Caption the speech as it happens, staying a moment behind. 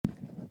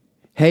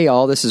Hey,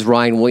 all, this is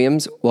Ryan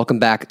Williams. Welcome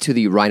back to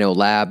the Rhino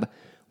Lab.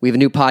 We have a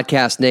new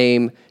podcast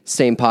name,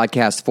 same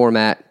podcast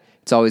format.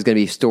 It's always going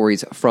to be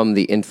stories from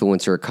the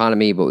influencer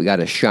economy, but we got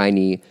a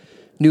shiny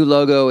new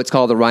logo. It's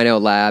called the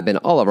Rhino Lab, and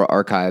all of our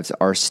archives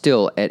are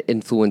still at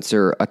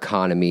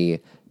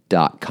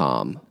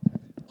influencereconomy.com.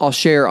 I'll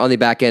share on the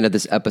back end of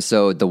this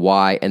episode the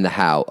why and the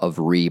how of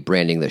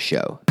rebranding the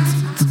show.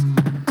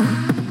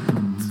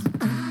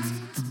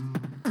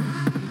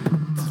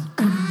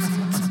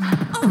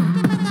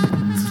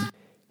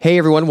 Hey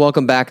everyone,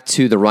 welcome back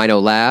to the Rhino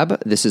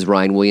Lab. This is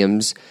Ryan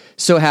Williams.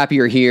 So happy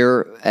you're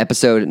here.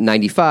 Episode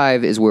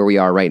 95 is where we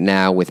are right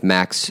now with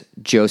Max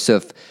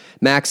Joseph.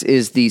 Max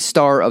is the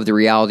star of the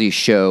reality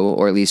show,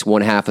 or at least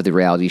one half of the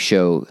reality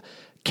show,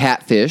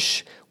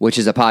 Catfish, which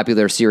is a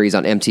popular series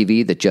on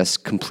MTV that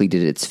just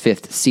completed its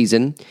 5th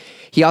season.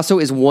 He also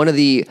is one of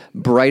the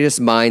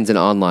brightest minds in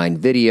online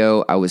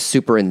video. I was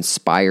super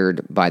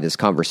inspired by this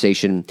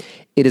conversation.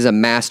 It is a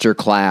master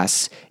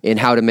class in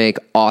how to make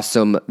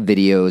awesome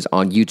videos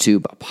on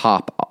YouTube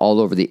pop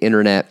all over the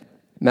internet.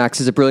 Max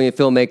is a brilliant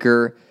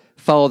filmmaker.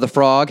 Follow the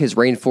Frog, his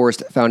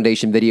Rainforest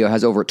Foundation video,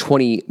 has over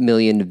 20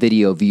 million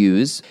video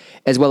views,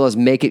 as well as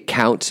Make It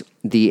Count,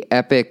 the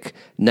epic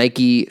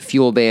Nike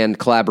Fuel Band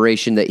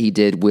collaboration that he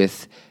did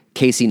with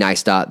Casey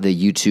Neistat, the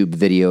YouTube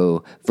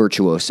video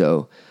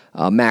virtuoso.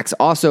 Max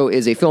also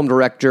is a film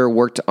director,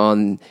 worked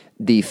on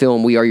the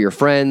film We Are Your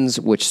Friends,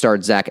 which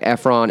starred Zac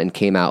Efron and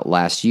came out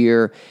last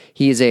year.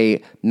 He is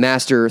a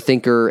master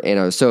thinker, and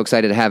I was so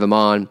excited to have him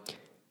on.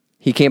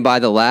 He came by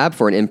the lab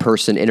for an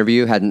in-person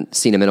interview, hadn't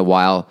seen him in a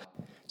while.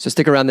 So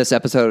stick around. This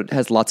episode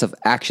has lots of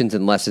actions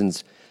and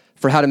lessons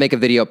for how to make a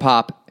video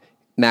pop.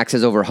 Max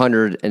has over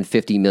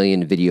 150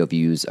 million video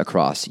views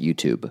across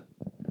YouTube.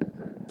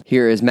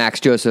 Here is Max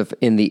Joseph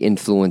in the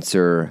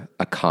influencer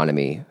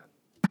economy.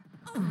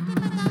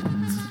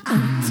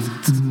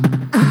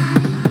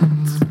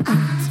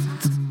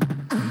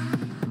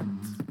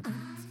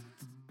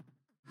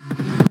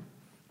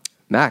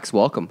 Max,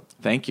 welcome.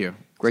 Thank you.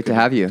 Great to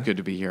have you. It's good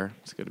to be here.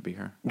 Good to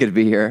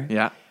be here.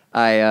 Yeah.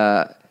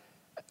 I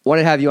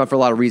wanted to have you on for a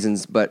lot of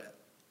reasons, but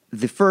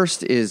the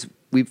first is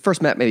we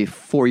first met maybe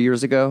 4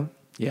 years ago.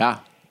 Yeah.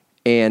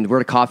 And we're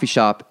at a coffee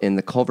shop in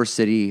the Culver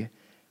City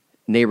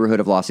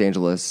neighborhood of Los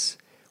Angeles.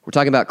 We're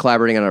talking about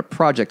collaborating on a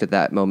project at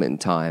that moment in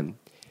time.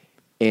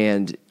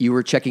 And you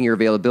were checking your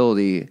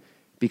availability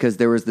because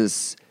there was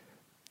this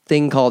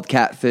thing called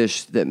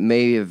Catfish that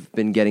may have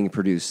been getting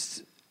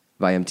produced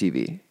by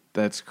MTV.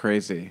 That's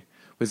crazy.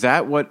 Is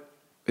that what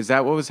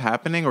was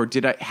happening, or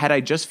had I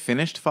just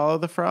finished Follow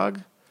the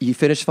Frog? You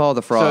finished Follow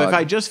the Frog. So if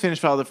I just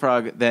finished Follow the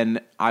Frog,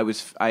 then I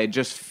had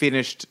just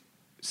finished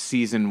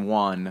season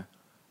 1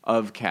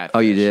 of Catfish. Oh,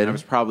 you did? And I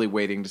was probably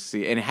waiting to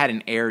see, and it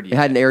hadn't aired yet. It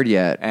hadn't aired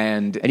yet,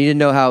 and you didn't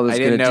know how it was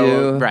going to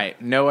do. Right,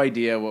 no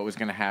idea what was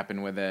going to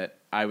happen with it.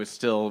 I was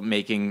still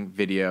making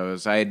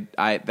videos.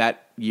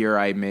 That year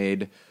I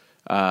made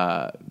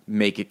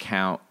Make It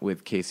Count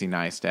with Casey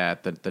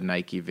Neistat, the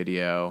Nike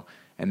video.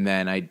 And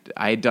then I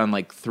had done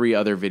like 3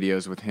 other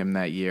videos with him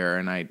that year,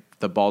 and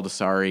the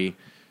Baldessari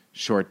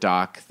short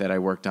doc that I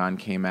worked on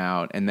came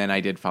out, and then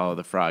I did Follow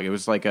the Frog. It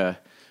was a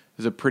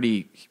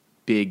pretty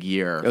big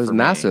year. It was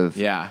massive.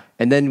 Yeah.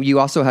 And then you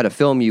also had a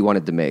film you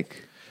wanted to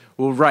make.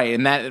 Well, right,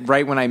 and that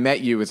right when I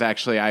met you was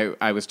actually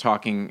I was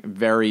talking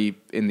very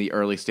in the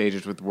early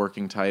stages with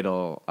Working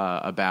Title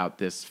about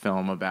this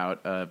film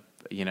about a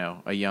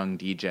young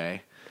DJ,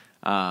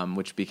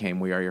 which became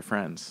We Are Your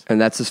Friends. And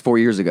that's just 4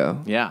 years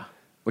ago. Yeah.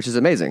 Which is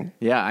amazing.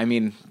 Yeah, I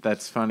mean,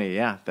 that's funny.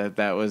 Yeah,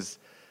 that was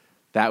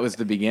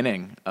the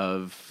beginning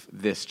of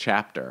this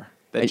chapter.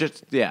 And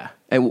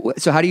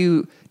so how do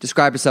you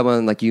describe to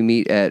someone, like you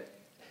meet at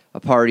a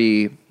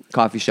party,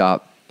 coffee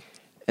shop,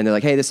 and they're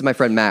like, hey, this is my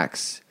friend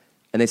Max.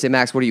 And they say,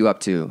 Max, what are you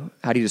up to?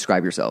 How do you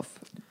describe yourself?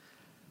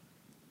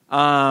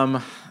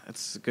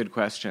 That's a good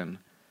question.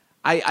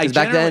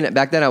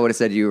 Back then I would have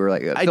said you were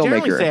like a filmmaker. I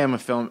generally say I'm a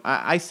film.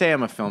 I say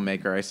I'm a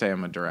filmmaker. I say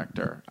I'm a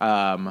director.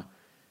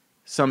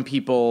 Some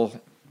people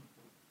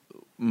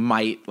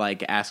might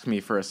like ask me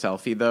for a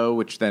selfie though,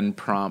 which then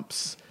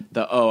prompts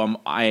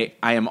I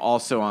am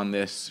also on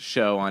this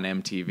show on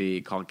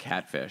MTV called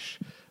Catfish,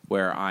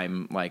 where I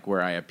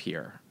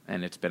appear,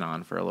 and it's been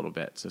on for a little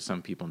bit, so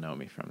some people know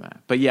me from that.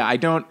 But yeah,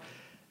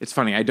 it's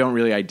funny, I don't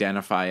really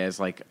identify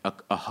as like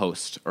a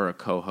host or a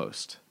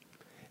co-host.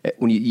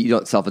 When you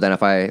don't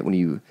self-identify, when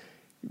you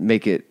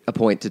make it a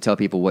point to tell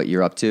people what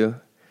you're up to,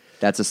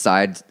 that's a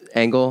side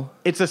angle?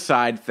 It's a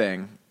side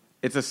thing.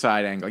 It's a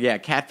side angle. Yeah,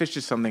 Catfish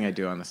is something I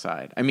do on the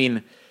side. I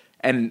mean,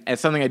 and as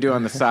something I do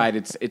on the side,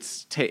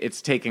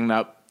 it's taking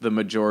up the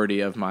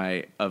majority of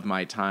my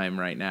time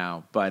right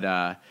now. But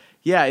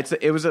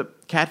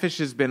Catfish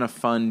has been a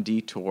fun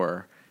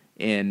detour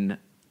in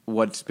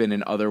what's been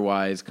an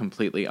otherwise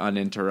completely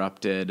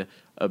uninterrupted,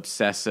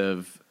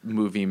 obsessive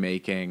movie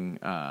making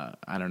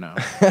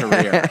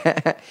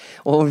career.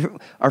 Well,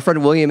 our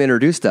friend William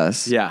introduced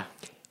us. Yeah,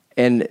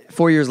 and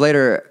 4 years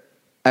later,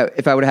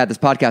 if I would have had this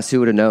podcast, who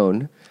would have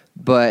known?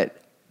 But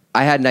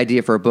I had an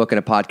idea for a book and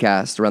a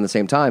podcast around the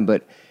same time,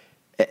 but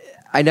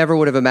I never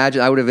would have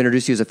imagined. I would have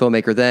introduced you as a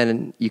filmmaker then,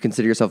 and you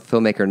consider yourself a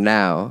filmmaker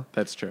now.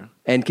 That's true.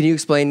 And can you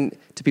explain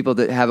to people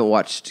that haven't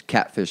watched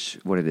Catfish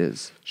what it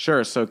is?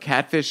 Sure. So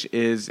Catfish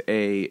is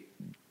a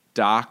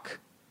doc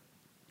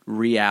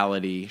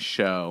reality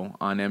show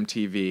on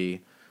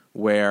MTV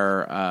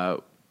where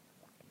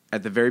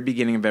at the very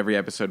beginning of every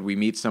episode, we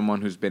meet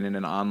someone who's been in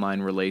an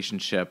online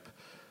relationship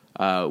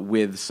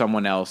with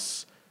someone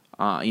else,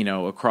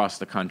 across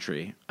the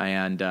country,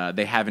 and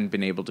they haven't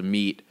been able to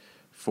meet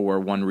for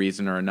one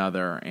reason or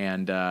another,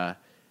 and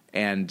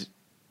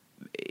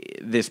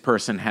this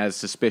person has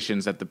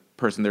suspicions that the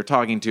person they're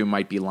talking to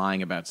might be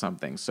lying about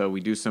something. So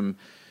we do some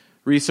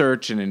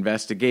research and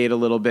investigate a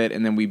little bit,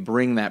 and then we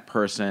bring that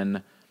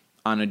person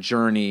on a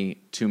journey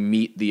to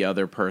meet the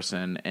other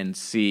person and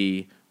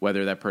see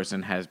whether that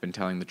person has been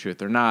telling the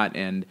truth or not.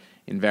 And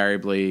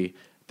invariably,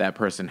 that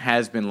person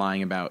has been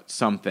lying about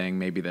something.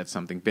 Maybe that's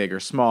something big or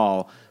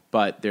small,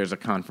 but there's a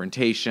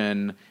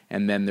confrontation,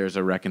 and then there's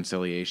a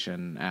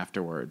reconciliation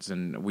afterwards.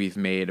 And we've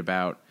made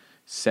about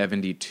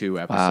 72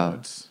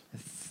 episodes. Wow.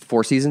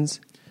 4 seasons?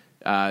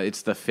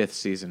 It's the 5th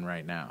season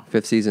right now.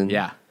 5th season?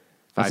 Yeah.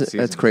 5 seasons.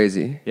 That's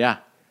crazy. Yeah.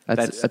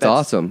 That's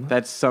awesome.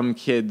 That's some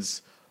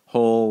kid's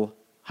whole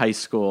high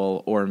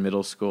school or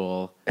middle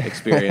school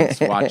experience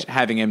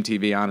having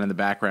MTV on in the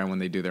background when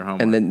they do their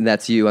homework. And then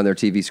that's you on their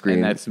TV screen.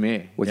 And that's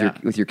me.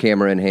 With your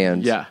camera in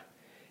hand. Yeah.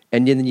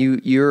 And then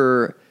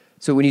you're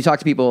so when you talk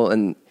to people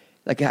and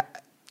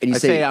you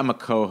say I'm a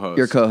co-host.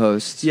 You're a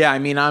co-host. Yeah, I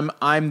mean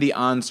I'm the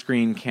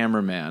on-screen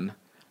cameraman.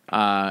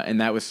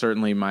 And that was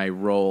certainly my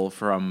role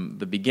from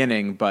the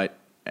beginning, but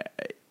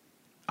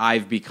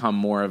I've become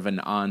more of an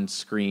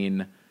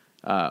on-screen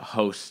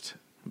host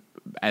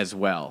as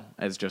well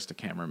as just a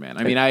cameraman.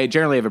 I mean, I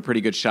generally have a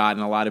pretty good shot,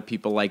 and a lot of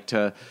people like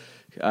to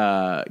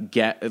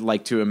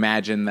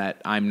imagine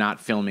that I'm not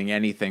filming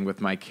anything with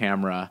my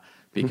camera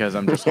because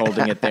I'm just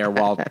holding it there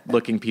while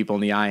looking people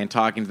in the eye and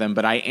talking to them.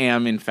 But I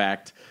am, in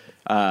fact,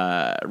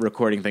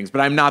 recording things.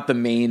 But I'm not the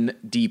main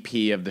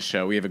DP of the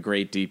show. We have a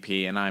great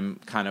DP, and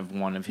I'm kind of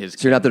one of his.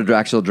 So you're not the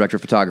actual director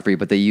of photography,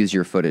 but they use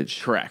your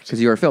footage. Correct.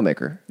 Because you're a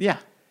filmmaker. Yeah.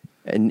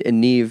 And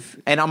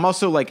Neve. And I'm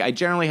also I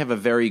generally have a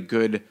very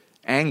good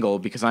angle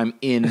because I'm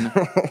in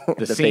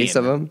the scene. Face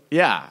of him?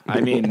 Yeah.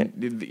 I mean,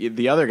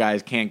 the other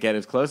guys can't get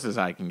as close as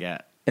I can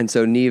get. And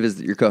so Neve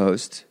is your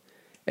co-host,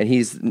 and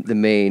he's the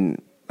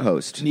main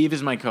host. Neve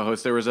is my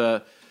co-host. There was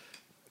a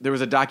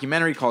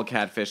documentary called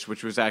Catfish,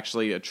 which was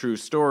actually a true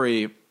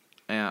story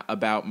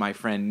about my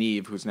friend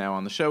Neve, who's now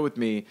on the show with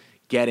me,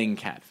 getting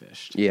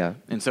catfished. Yeah.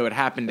 And so it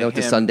happened to him.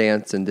 Went to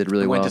Sundance and did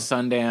really well. Went to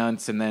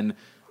Sundance and then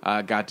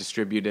got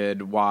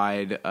distributed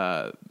wide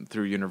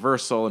through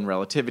Universal and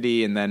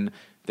Relativity, and then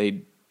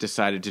they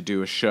decided to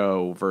do a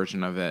show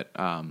version of it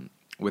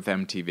with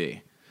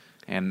MTV.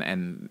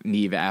 And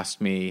Neve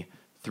asked me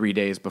 3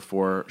 days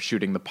before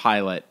shooting the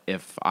pilot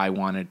if I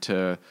wanted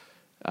to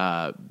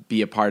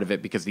be a part of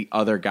it because the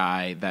other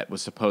guy that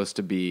was supposed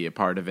to be a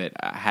part of it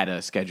had a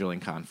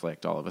scheduling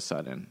conflict all of a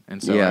sudden.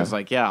 And so I was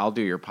like, yeah, I'll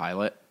do your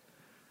pilot.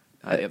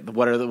 What's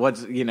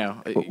going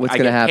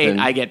to happen?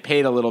 I get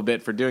paid a little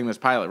bit for doing this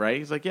pilot, right?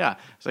 He's like, yeah.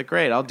 It's like,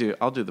 great, I'll do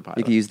the pilot.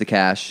 You can use the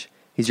cash.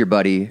 He's your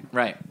buddy.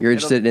 Right. You're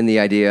interested in the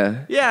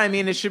idea. Yeah, I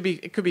mean,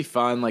 it could be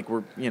fun. Like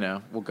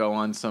we'll go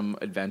on some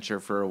adventure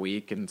for a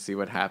week and see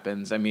what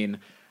happens. I mean,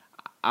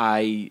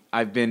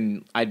 I'd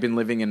been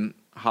living in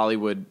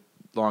Hollywood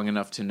long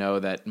enough to know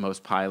that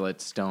most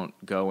pilots don't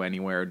go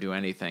anywhere or do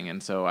anything,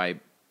 and so I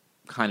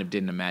kind of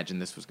didn't imagine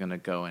this was going to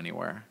go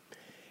anywhere.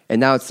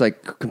 And now it's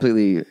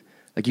completely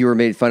you were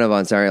made fun of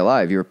on Saturday Night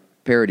Live. You were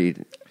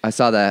parodied. I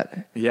saw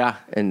that. Yeah.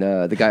 And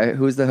the guy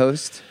who was the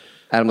host,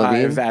 Adam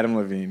Levine. It was Adam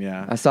Levine.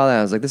 Yeah. I saw that.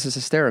 I was like, this is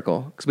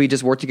hysterical because we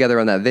just worked together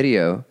on that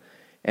video,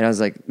 and I was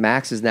like,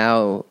 Max is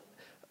now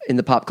in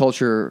the pop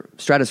culture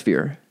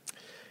stratosphere.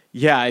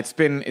 Yeah, it's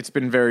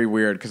been very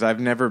weird because I've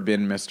never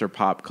been Mr.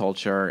 Pop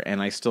Culture,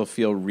 and I still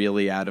feel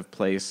really out of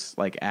place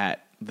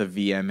at the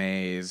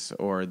VMAs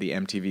or the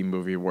MTV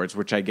Movie Awards,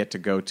 which I get to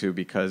go to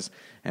because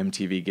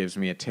MTV gives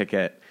me a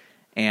ticket,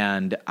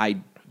 and I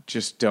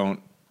just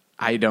don't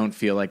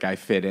feel like I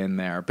fit in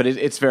there. But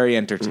it's very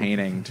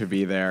entertaining to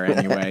be there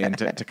anyway and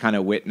to kind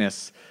of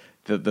witness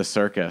the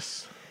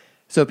circus.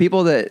 So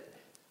people that,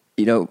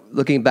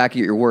 looking back at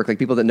your work,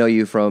 people that know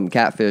you from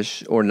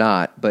Catfish or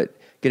not, but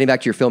getting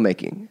back to your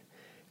filmmaking,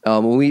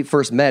 when we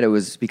first met, it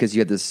was because you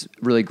had this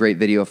really great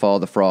video, Follow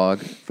the Frog,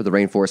 for the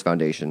Rainforest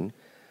Foundation,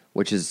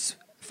 which is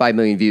 5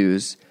 million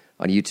views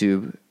on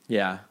YouTube.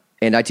 Yeah.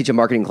 And I teach a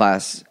marketing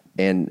class,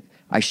 and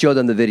I show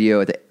them the video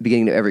at the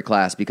beginning of every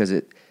class because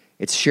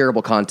it's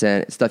shareable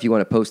content. It's stuff you want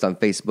to post on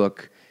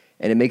Facebook,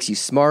 and it makes you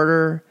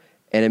smarter,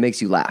 and it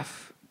makes you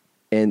laugh.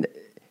 And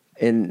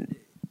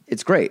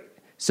it's great.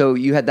 So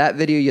you had that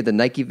video. You had the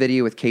Nike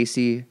video with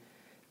Casey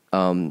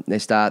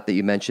Neistat that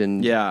you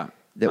mentioned. Yeah.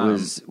 That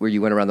was where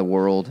you went around the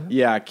world.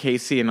 Yeah,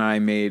 Casey and I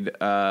made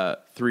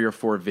 3 or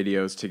 4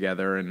 videos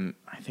together, and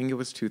I think it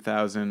was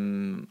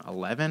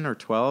 2011 or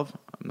 12.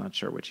 I'm not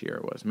sure which year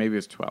it was. Maybe it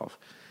was 12.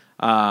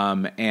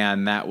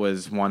 And that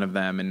was one of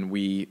them. And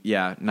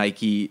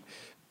Nike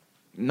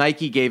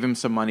Nike gave him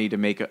some money to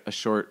make a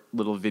short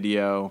little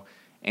video,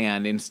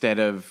 and instead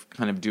of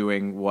kind of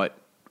doing what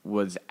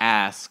was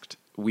asked,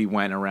 we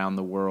went around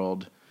the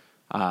world.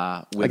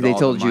 With like they all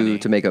told the money. you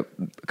to make a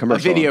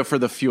commercial. A video for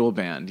the Fuel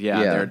Band.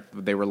 Yeah. Yeah.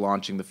 They were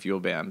launching the Fuel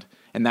Band.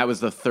 And that was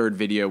the third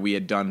video we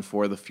had done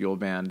for the Fuel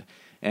Band.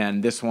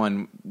 And this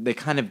one, they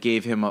kind of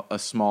gave him a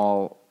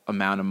small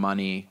amount of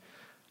money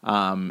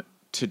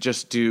to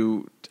just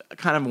do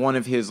kind of one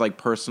of his like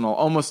personal,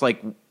 almost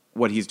like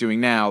what he's doing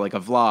now, like a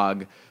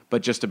vlog,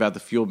 but just about the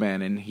Fuel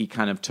Band. And he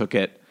kind of took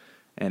it,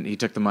 and he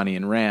took the money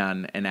and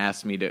ran and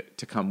asked me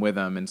to come with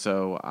him. And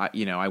so,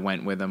 I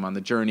went with him on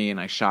the journey, and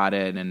I shot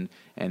it and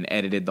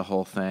edited the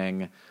whole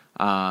thing.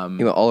 You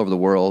went all over the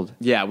world.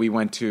 Yeah, we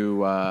went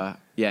to,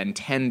 in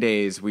 10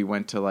 days, we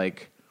went to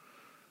like,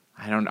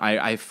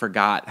 I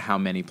forgot how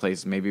many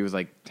places. Maybe it was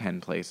like 10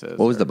 places.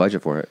 What was the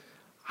budget for it?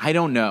 I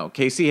don't know.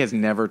 Casey has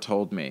never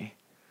told me.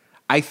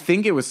 I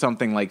think it was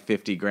something like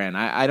 $50,000.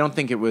 I don't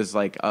think it was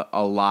like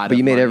a lot. But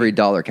you made money. every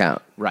dollar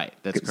count. Right.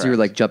 That's correct. So you were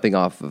like jumping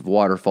off of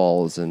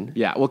waterfalls and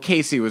Yeah. Well,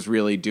 Casey was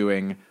really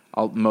doing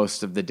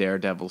most of the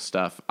daredevil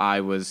stuff.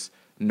 I was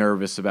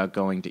nervous about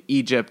going to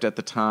Egypt at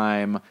the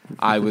time.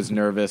 I was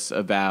nervous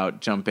about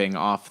jumping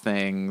off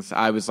things.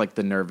 I was like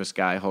the nervous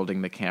guy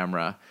holding the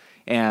camera.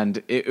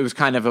 And it was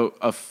kind of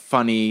a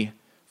funny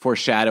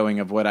foreshadowing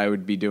of what I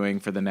would be doing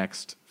for the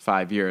next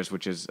 5 years,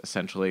 which is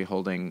essentially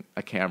holding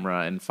a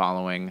camera and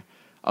following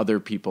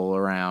other people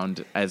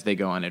around as they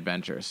go on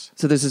adventures.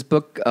 So there's this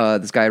book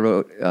this guy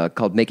wrote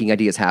called Making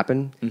Ideas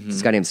Happen.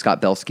 This guy named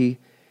Scott Belsky.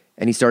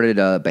 And he started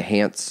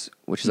Behance,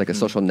 which is like a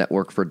social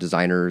network for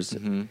designers.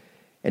 And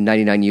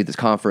 99 Youth, this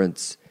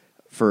conference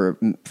for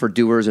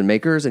doers and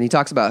makers. And he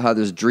talks about how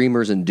there's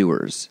dreamers and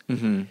doers.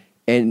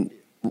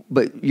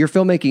 But you're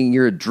filmmaking,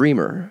 you're a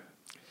dreamer.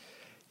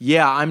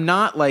 Yeah, I'm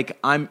not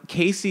like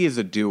Casey is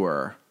a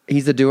doer.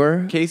 He's a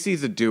doer?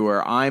 Casey's a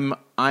doer. I'm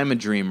a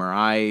dreamer.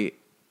 I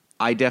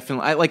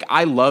definitely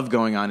I love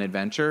going on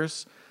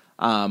adventures.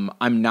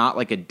 I'm not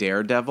like a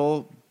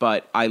daredevil,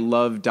 but I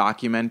love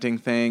documenting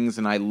things,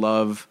 and I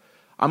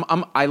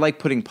like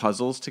putting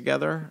puzzles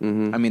together.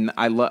 I mean,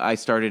 I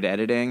started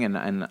editing,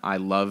 and I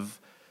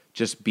love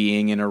just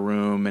being in a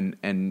room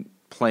and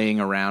playing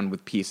around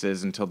with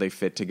pieces until they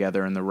fit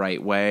together in the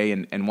right way.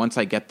 And once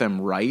I get them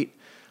right,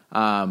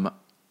 I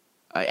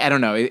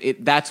don't know.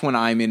 That's when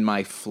I'm in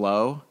my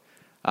flow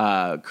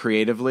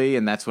creatively,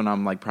 and that's when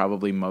I'm like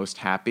probably most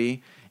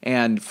happy.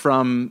 And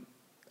from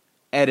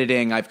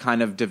editing, I've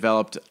kind of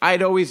developed.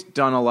 I'd always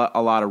done a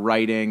lot of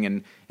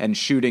writing and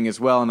shooting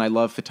as well, and I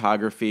love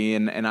photography.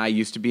 And I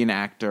used to be an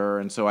actor,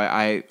 and so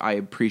I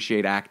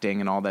appreciate acting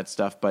and all that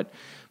stuff. But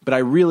I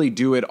really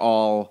do it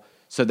all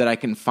so that I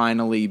can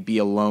finally be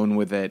alone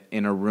with it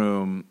in a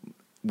room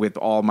with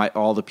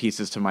all the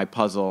pieces to my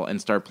puzzle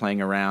and start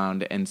playing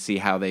around and see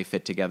how they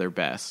fit together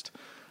best.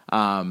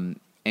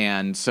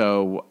 And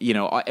so,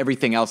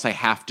 everything else I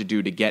have to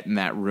do to get in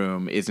that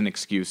room is an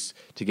excuse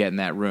to get in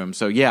that room.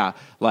 So yeah,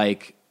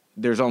 like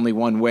there's only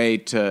one way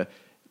to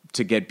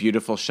get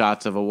beautiful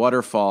shots of a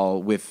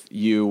waterfall with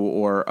you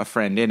or a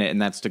friend in it,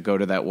 and that's to go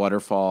to that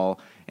waterfall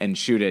and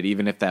shoot it,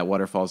 even if that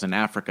waterfall's in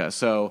Africa.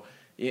 So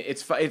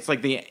it's like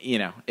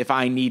if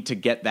I need to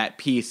get that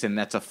piece and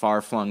that's a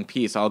far-flung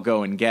piece, I'll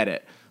go and get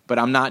it. But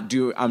I'm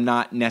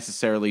not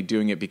necessarily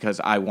doing it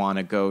because I want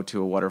to go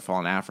to a waterfall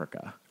in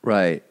Africa.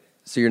 Right.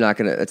 So you're not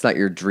it's not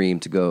your dream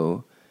to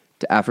go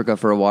to Africa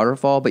for a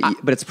waterfall, but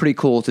it's pretty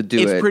cool to do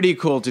it. It's pretty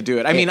cool to do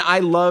it. I mean,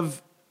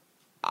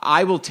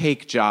 I will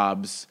take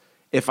jobs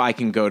if I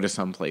can go to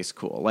someplace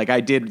cool. Like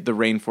I did the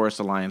Rainforest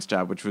Alliance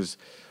job, which was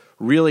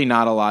really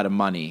not a lot of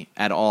money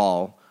at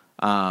all.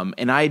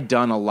 And I had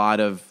done a lot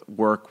of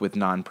work with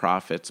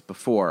nonprofits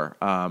before.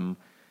 And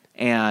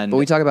when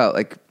we talk about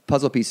like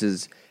puzzle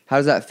pieces, how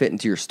does that fit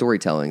into your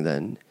storytelling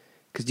then?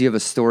 Because do you have a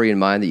story in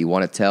mind that you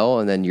want to tell,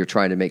 and then you're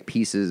trying to make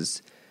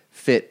pieces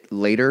fit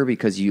later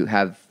because do you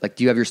have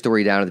your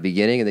story down at the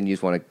beginning and then you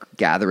just want to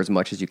gather as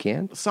much as you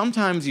can?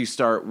 Sometimes you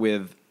start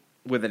with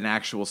an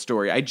actual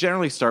story. I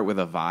generally start with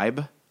a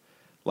vibe,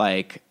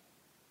 like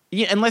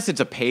unless it's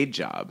a paid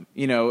job.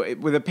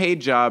 With a paid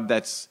job,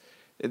 that's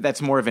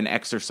more of an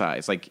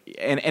exercise. Like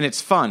and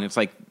it's fun. It's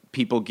like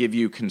people give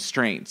you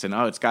constraints and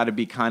it's got to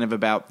be kind of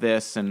about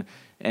this and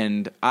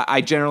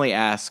I generally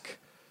ask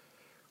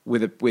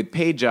with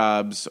paid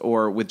jobs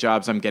or with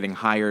jobs I'm getting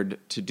hired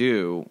to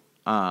do.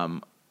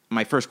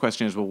 My first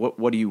question is, well,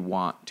 what do you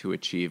want to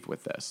achieve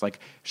with this?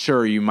 Like,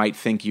 sure, you might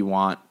think you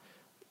want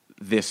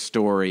this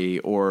story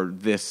or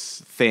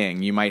this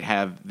thing. You might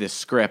have this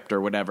script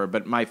or whatever.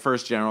 But my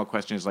first general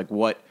question is like,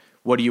 what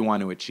do you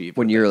want to achieve?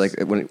 When you're like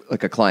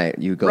a client,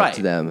 you go up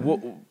to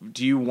them.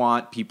 Do you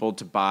want people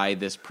to buy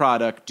this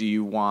product? Do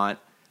you want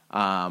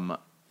more?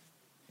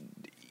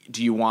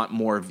 Do you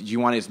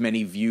want as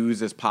many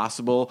views as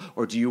possible,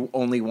 or do you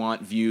only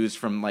want views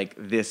from like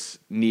this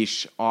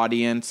niche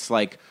audience?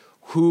 Like,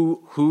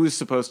 who's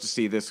supposed to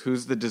see this?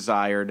 Who's the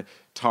desired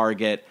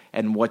target,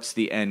 and what's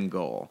the end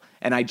goal?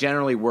 And I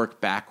generally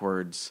work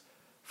backwards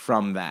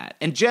from that.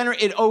 And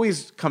it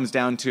always comes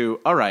down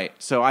to, all right,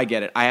 so I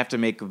get it. I have to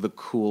make the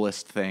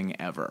coolest thing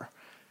ever.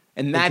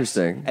 And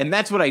Interesting. And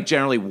that's what I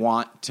generally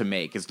want to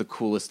make, is the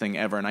coolest thing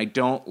ever. And I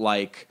don't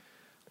like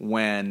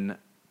when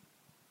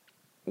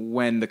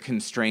the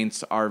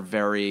constraints are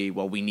very,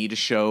 well, we need to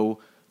show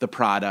the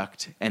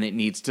product and it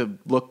needs to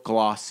look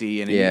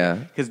glossy, and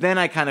because then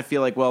I kind of feel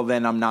like, well,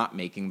 then I'm not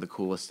making the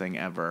coolest thing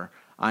ever.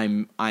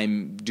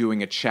 I'm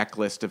doing a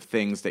checklist of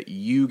things that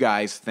you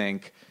guys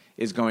think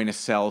is going to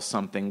sell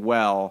something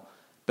well,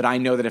 but I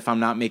know that if I'm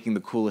not making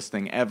the coolest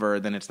thing ever,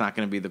 then it's not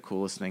going to be the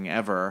coolest thing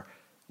ever,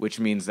 which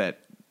means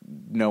that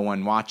no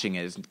one watching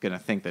it is going to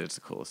think that it's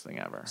the coolest thing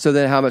ever. So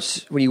then how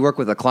much, when you work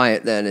with a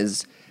client then,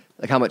 is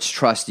like how much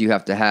trust do you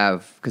have to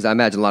have? Because I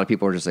imagine a lot of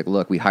people are just like,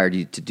 look, we hired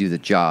you to do the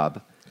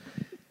job.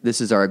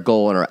 This is our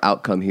goal and our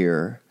outcome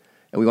here,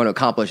 and we want to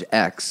accomplish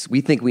X. We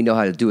think we know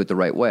how to do it the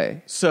right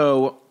way.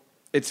 So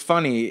it's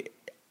funny.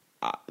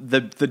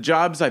 The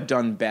jobs I've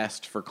done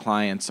best for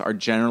clients are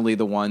generally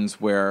the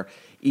ones where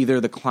either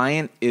the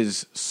client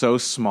is so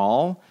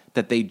small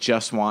that they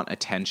just want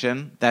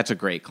attention. That's a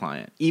great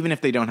client, even if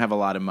they don't have a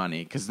lot of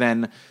money, because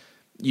then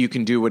you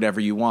can do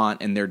whatever you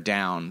want and they're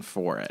down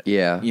for it.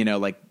 Yeah.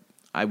 Like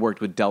I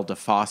worked with Delta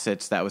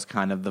Faucets. That was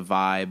kind of the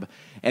vibe.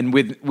 And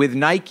with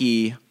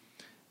Nike,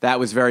 that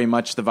was very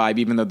much the vibe,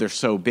 even though they're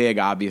so big,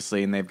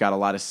 obviously, and they've got a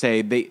lot to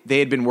say. They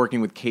had been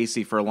working with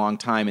Casey for a long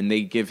time, and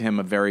they give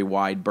him a very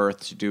wide berth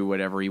to do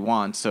whatever he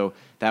wants. So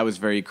that was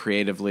very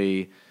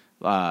creatively,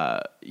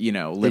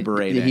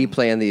 liberating. Did he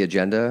plan the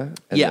agenda?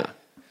 Yeah.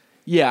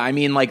 Yeah, I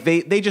mean, like,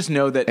 they just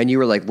know that. And you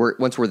were like,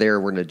 once we're there,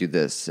 we're going to do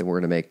this, and we're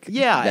going to make that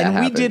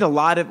happen. We did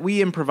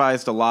we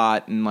improvised a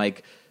lot and,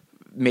 like,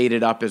 made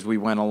it up as we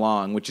went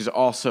along, which is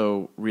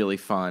also really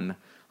fun.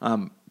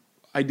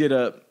 I did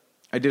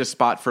a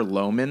spot for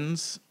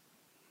Loehmann's,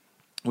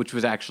 which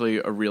was actually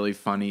a really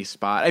funny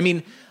spot. I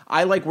mean,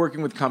 I like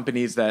working with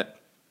companies that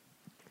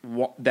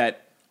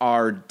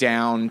are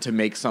down to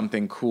make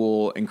something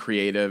cool and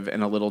creative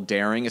and a little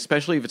daring,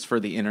 especially if it's for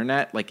the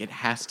internet. Like, it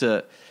has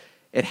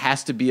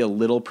to be a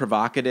little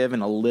provocative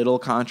and a little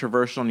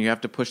controversial, and you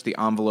have to push the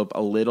envelope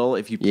a little.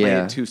 If you play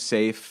it too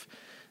safe,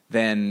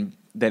 then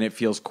it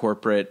feels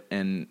corporate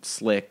and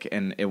slick,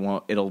 and it'll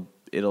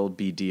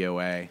be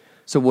DOA.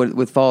 So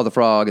with Follow the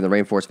Frog and the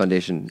Rainforest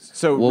Foundation,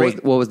 so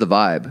what was the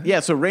vibe?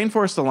 Yeah, so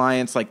Rainforest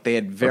Alliance, like, they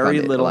had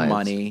very little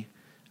money,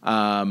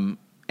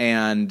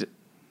 and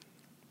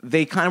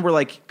they kind of were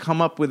like,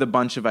 come up with a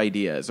bunch of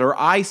ideas. Or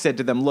I said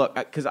to them, look,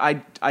 because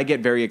I get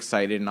very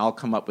excited, and I'll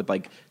come up with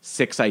like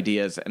 6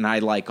 ideas, and I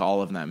like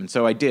all of them. And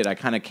so I did. I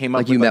kind of came up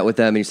with... Like, you met with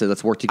them, and you said,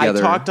 let's work together.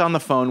 I talked on the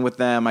phone with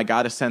them. I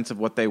got a sense of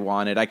what they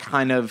wanted. I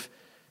kind of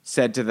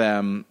said to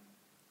them...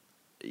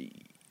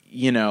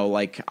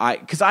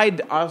 because I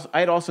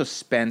had also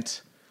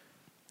spent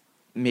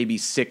maybe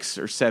 6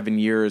 or 7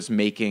 years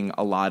making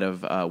a lot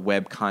of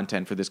web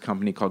content for this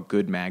company called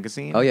Good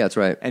Magazine. Oh, yeah, that's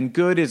right. And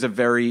Good is a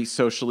very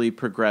socially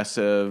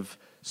progressive,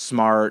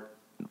 smart,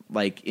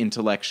 like,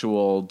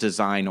 intellectual,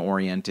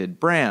 design-oriented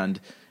brand.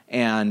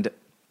 And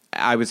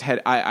I was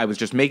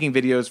just making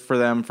videos for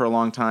them for a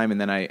long time, and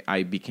then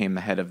I became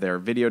the head of their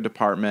video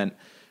department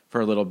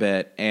for a little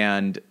bit.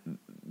 And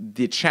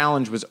the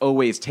challenge was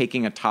always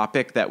taking a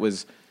topic that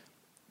was,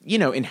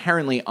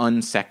 inherently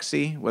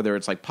unsexy, whether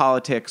it's like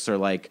politics or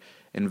like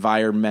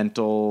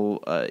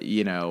environmental,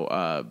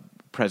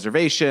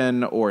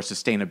 preservation or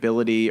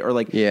sustainability or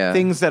like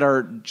things that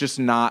are just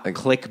not like,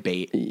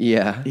 clickbait.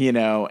 Yeah.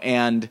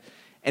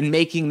 And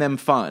making them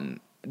fun,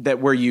 that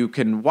where you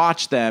can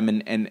watch them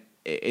and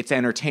it's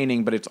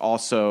entertaining, but it's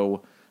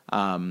also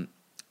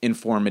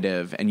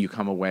informative, and you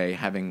come away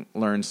having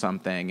learned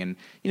something. And,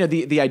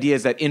 the idea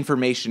is that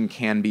information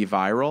can be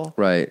viral.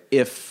 Right.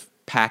 If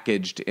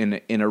packaged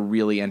in a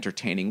really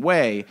entertaining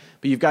way,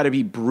 but you've got to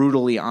be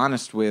brutally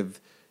honest with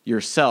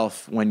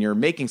yourself when you're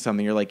making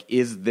something. You're like,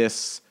 is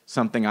this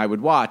something I would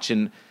watch?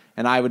 And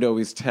I would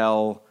always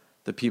tell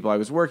the people I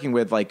was working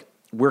with, like,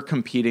 we're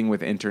competing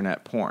with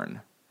internet porn.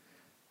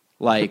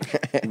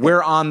 Like,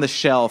 we're on the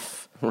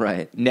shelf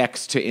right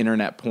next to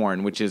internet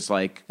porn, which is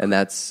like more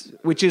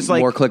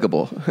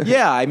clickable.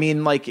 Yeah, I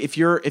mean, like, if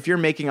you're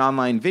making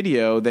online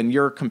video, then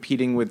you're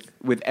competing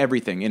with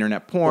everything.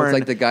 Internet porn, well, it's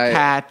like the guy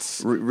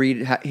cats.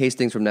 Reed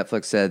Hastings from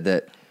Netflix said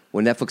that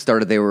when Netflix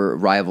started, they were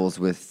rivals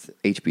with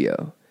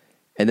HBO,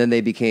 and then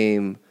they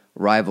became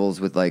rivals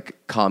with like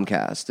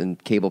Comcast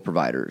and cable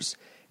providers,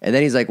 and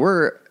then he's like,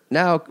 we're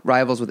now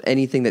rivals with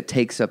anything that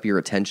takes up your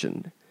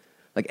attention.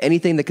 Like,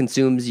 anything that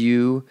consumes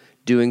you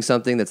doing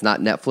something that's not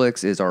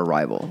Netflix is our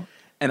rival.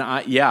 And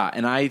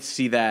I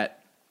see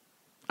that.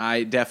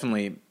 I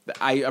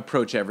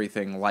approach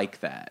everything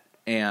like that.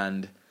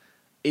 And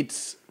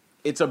it's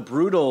a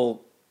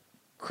brutal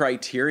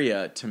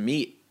criteria to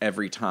meet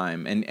every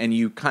time. And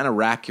you kind of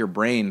rack your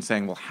brain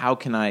saying, well, how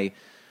can I,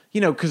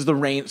 because the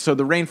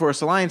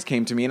Rainforest Alliance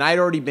came to me, and I'd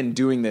already been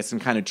doing this and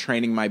kind of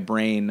training my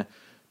brain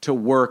to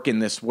work in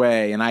this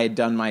way. And I had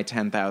done my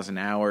 10,000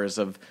 hours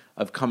of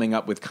coming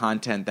up with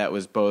content that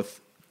was both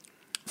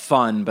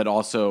fun but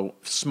also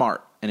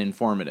smart and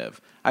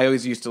informative. I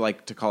always used to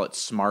like to call it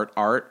smart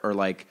art, or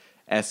like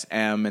SM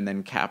and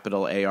then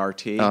capital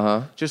ART.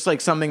 Just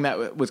like something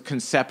that was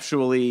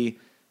conceptually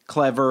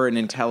clever and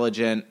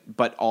intelligent,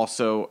 but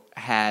also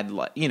had,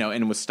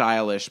 and was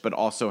stylish, but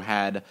also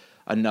had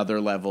another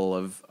level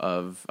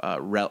of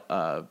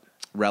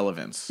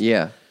relevance.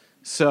 Yeah.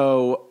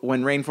 So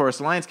when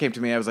Rainforest Alliance came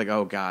to me, I was like,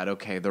 oh God,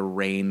 okay, the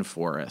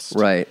rainforest.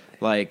 Right.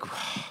 Like,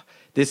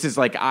 this is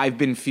like, I've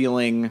been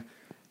feeling,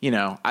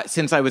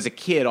 since I was a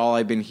kid, all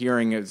I've been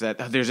hearing is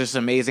that there's this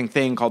amazing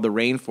thing called the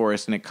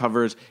rainforest, and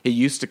it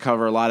used to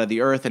cover a lot of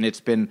the earth, and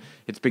it's been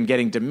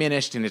getting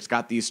diminished, and it's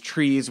got these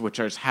trees, which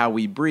are how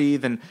we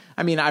breathe. And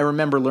I mean, I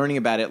remember learning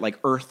about it like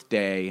Earth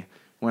Day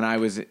when I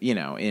was,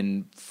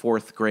 in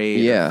fourth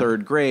grade or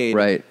third grade.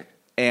 Right.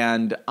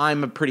 And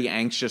I'm a pretty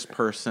anxious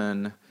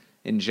person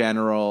in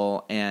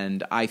general,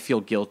 and I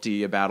feel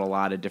guilty about a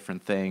lot of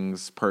different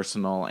things,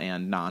 personal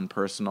and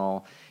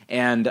non-personal.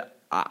 And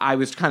I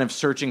was kind of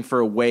searching for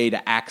a way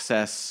to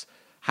access,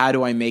 how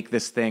do I make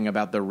this thing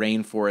about the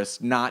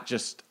rainforest not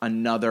just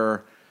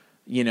another,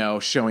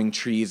 showing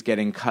trees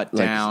getting cut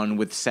down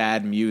with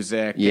sad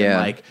music and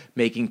like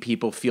making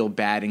people feel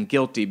bad and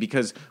guilty.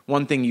 Because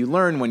one thing you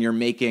learn when you're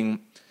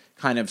making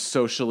kind of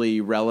socially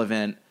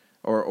relevant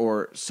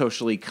or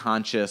socially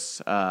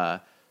conscious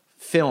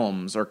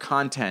films or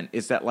content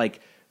is that like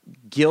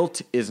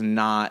guilt is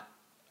not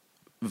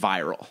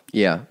viral.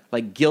 Yeah.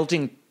 Like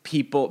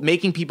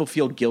making people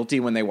feel guilty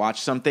when they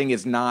watch something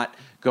is not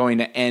going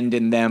to end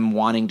in them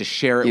wanting to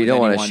share it with anyone. You don't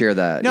want to share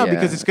that. No,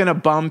 because it's going to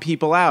bum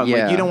people out.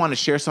 Yeah. Like, you don't want to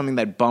share something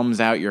that bums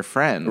out your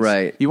friends.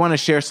 Right. You want to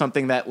share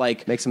something that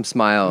like makes them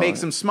smile.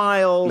 Makes them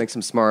smile. Makes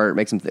them smart.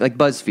 Makes them like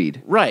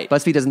BuzzFeed. Right.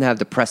 BuzzFeed doesn't have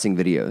depressing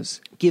videos.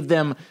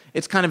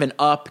 It's kind of an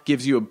up,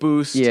 gives you a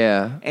boost.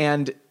 Yeah.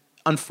 And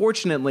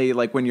unfortunately,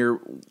 like when you're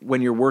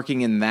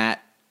working in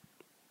that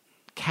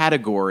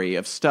category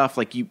of stuff,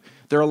 like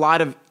there are a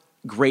lot of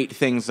great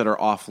things that are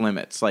off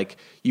limits. Like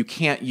you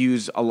can't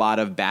use a lot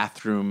of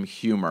bathroom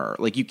humor.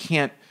 Like you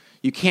can't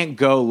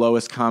go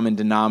lowest common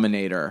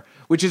denominator,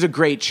 which is a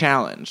great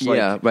challenge.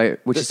 Like, right.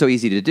 Which is so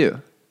easy to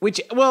do.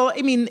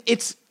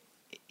 It's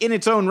in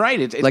its own right.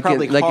 It's like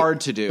probably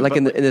hard to do. Like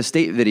in the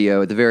state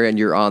video, at the very end,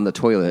 you're on the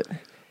toilet.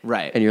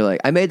 Right. And you're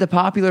like, I made the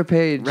popular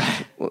page,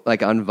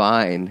 like on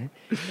Vine,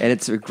 and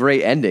it's a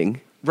great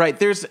ending. Right.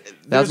 There's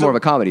more of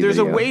a comedy There's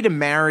video. a way to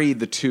marry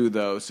the two,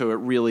 though, so it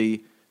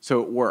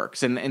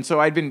works. And so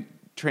I'd been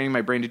training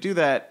my brain to do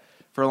that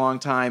for a long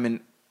time,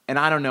 and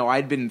I don't know,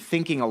 I'd been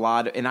thinking a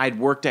lot, and I'd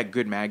worked at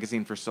Good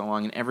Magazine for so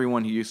long, and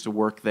everyone who used to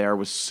work there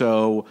was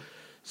so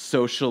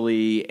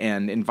socially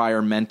and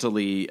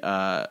environmentally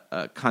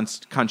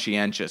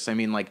conscientious. I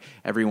mean, like,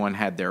 everyone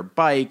had their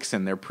bikes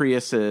and their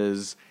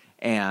Priuses,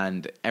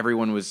 and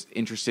everyone was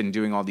interested in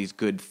doing all these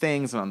good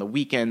things. And on the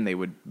weekend, they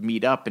would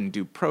meet up and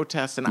do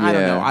protests. And I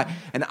don't know.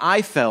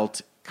 I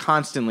felt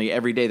constantly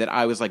every day that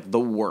I was like the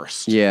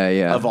worst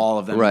of all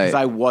of them because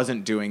I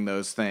wasn't doing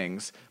those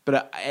things.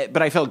 But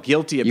I felt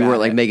guilty about it. You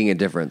weren't like making a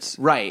difference.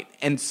 Right.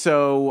 And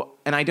so,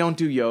 and I don't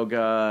do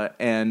yoga,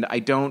 and I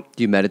don't.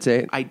 Do you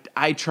meditate?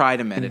 I try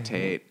to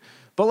meditate.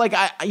 But like,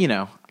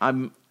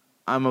 I'm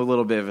a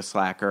little bit of a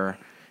slacker.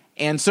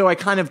 And so I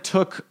kind of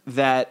took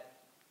that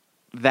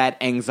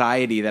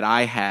anxiety that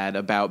I had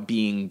about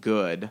being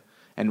good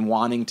and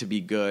wanting to be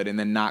good and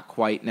then not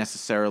quite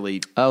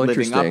necessarily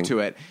living up to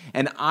it.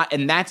 And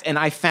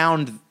I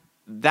found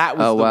that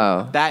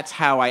was that's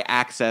how I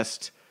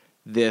accessed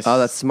this. Oh,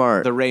 that's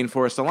smart. The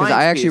Rainforest Alliance. Because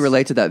I actually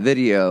relate to that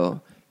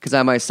video because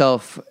I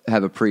myself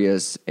have a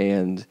Prius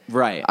and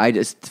I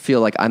just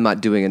feel like I'm not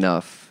doing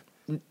enough.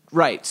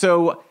 Right.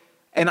 So,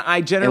 and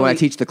when I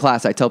teach the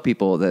class, I tell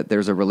people that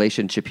there's a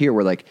relationship here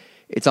where like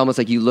it's almost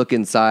like you look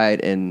inside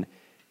and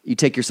you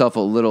take yourself a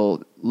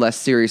little less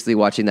seriously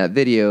watching that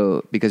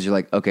video because you're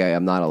like, okay,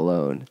 I'm not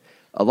alone.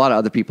 A lot of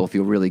other people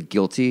feel really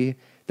guilty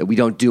that we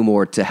don't do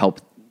more to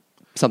help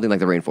something like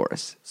the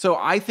rainforest. So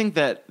I think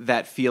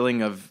that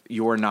feeling of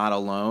you're not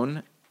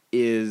alone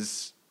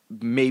is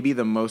maybe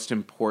the most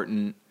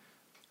important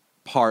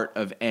part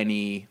of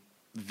any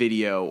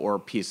video or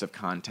piece of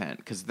content,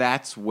 because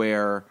that's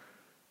where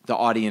the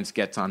audience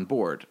gets on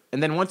board.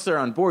 And then once they're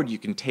on board, you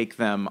can take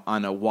them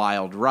on a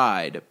wild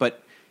ride.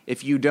 But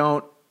if you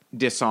don't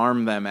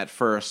disarm them at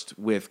first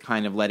with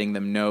kind of letting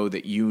them know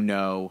that you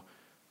know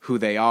who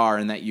they are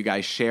and that you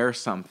guys share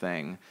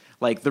something.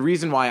 Like, the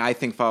reason why I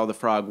think Follow the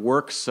Frog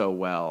works so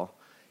well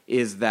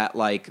is that,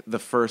 like, the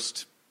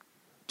first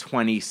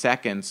 20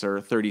 seconds or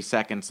 30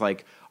 seconds,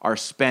 like, are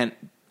spent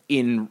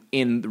in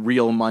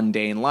real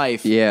mundane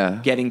life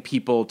getting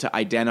people to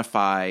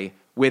identify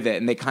with it,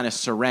 and they kind of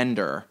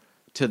surrender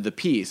to the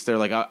piece. They're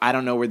like, I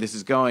don't know where this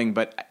is going,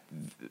 but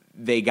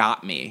they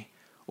got me.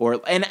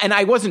 And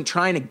I wasn't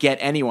trying to get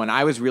anyone.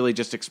 I was really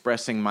just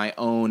expressing my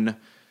own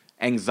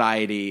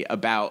anxiety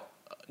about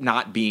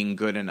not being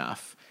good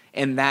enough.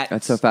 And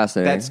that's so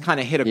fascinating. That's kind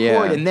of hit a Yeah.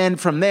 chord. And then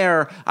from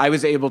there, I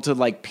was able to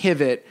like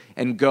pivot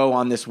and go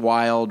on this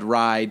wild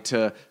ride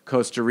to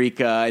Costa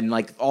Rica, and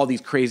like all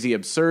these crazy,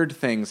 absurd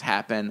things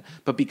happen.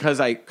 But because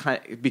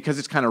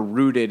it's kind of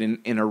rooted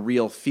in a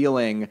real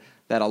feeling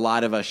that a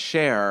lot of us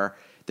share,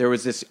 there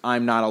was this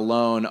I'm not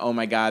alone. Oh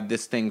my God,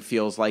 this thing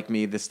feels like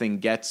me. This thing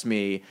gets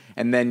me.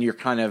 And then you're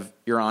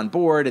on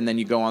board, and then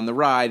you go on the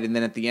ride, and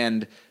then at the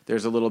end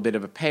there's a little bit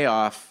of a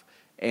payoff,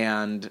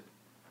 and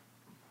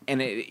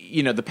it,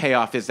 you know, the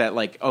payoff is that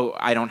like, oh,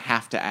 I don't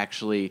have to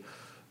actually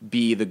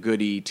be the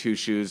goody two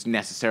shoes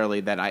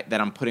necessarily that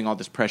I'm putting all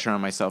this pressure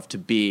on myself to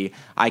be.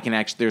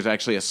 There's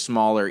actually a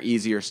smaller,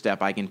 easier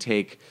step I can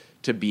take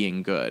to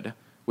being good,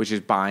 which is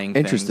buying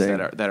things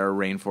that are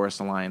Rainforest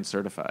Alliance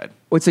certified.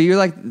 Wait, so you're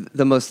like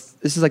this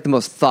is like the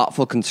most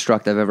thoughtful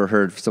construct I've ever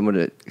heard for someone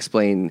to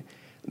explain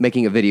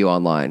making a video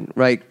online,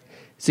 right?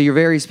 So you're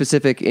very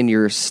specific in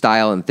your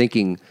style and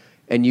thinking,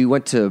 and you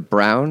went to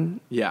Brown?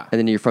 Yeah. And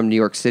then you're from New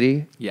York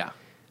City? Yeah.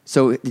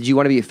 So did you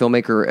want to be a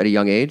filmmaker at a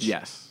young age?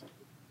 Yes.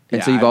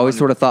 And so you've always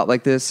sort of thought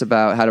like this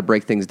about how to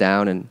break things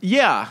down? And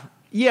Yeah.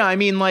 I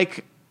mean,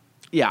 like,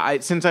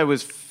 since I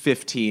was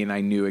 15,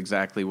 I knew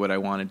exactly what I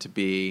wanted to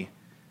be.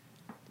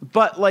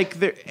 But like,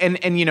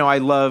 and you know, I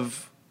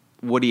love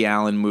Woody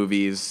Allen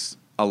movies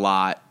a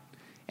lot.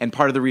 And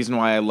part of the reason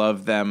why I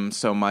love them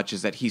so much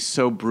is that he's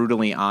so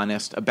brutally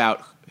honest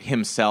about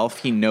himself.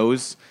 He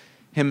knows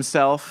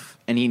himself,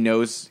 and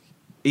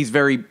he's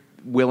very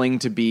willing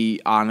to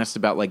be honest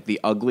about like the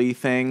ugly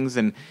things.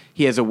 And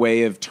he has a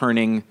way of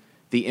turning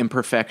the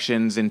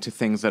imperfections into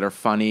things that are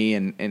funny,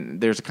 and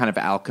there's a kind of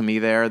alchemy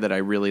there that I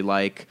really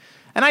like.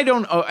 And I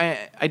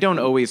don't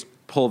always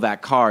pull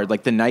that card.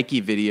 Like the Nike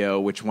video,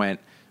 which went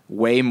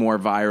way more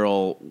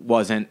viral,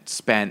 wasn't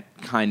spent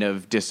kind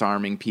of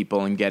disarming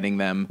people and getting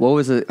them. what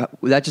was it?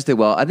 That just did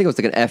well. I think it was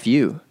like an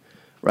FU,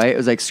 right? It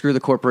was like, screw the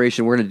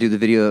corporation. We're going to do the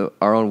video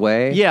our own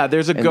way. Yeah, there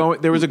was a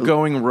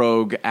going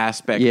rogue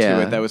aspect to Yeah.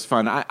 it that was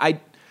fun.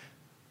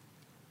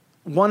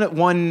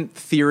 One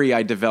theory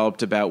I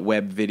developed about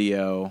web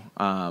video,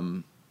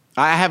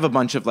 I have a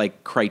bunch of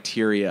like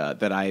criteria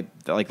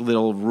like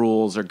little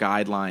rules or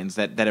guidelines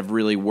that have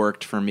really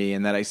worked for me,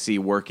 and that I see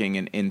working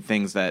in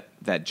things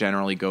that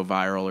generally go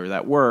viral or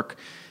that work.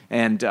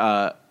 And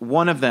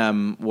one of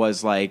them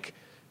was like,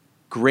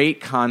 great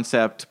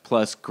concept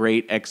plus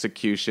great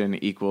execution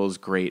equals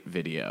great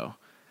video.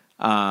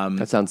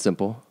 That sounds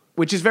simple.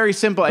 Which is very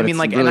simple. I mean, it's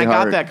like, really and I got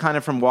hard. that kind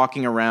of from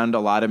walking around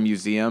a lot of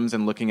museums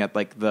and looking at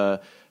like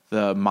the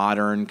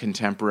modern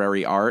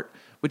contemporary art,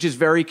 which is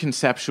very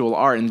conceptual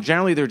art, and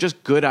generally they're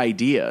just good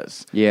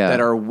ideas that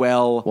are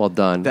well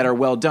done. That are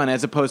well done,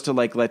 as opposed to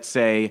like, let's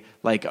say,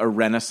 like a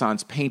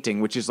Renaissance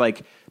painting, which is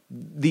like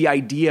the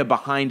idea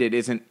behind it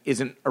isn't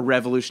a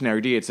revolutionary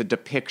idea. It's a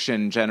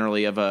depiction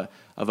generally of a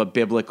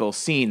biblical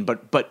scene,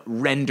 but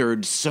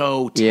rendered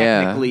so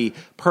technically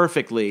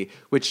perfectly,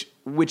 which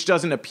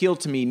doesn't appeal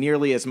to me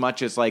nearly as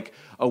much as like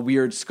a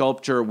weird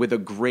sculpture with a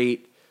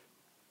great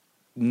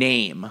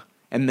name.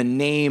 And the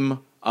name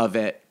of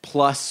it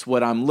plus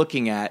what I'm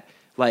looking at,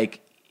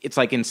 like, it's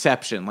like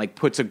Inception, like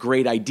puts a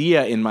great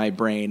idea in my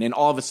brain, and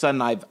all of a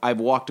sudden I've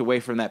walked away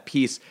from that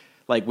piece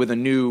like with a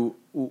new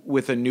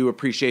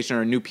appreciation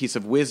or a new piece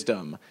of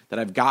wisdom that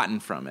I've gotten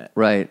from it.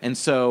 Right. And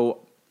so,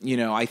 you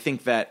know, I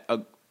think that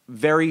a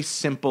very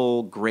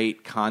simple,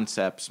 great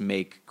concepts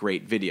make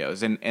great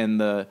videos,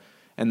 and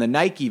the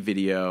Nike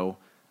video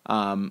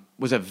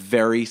was a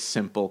very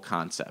simple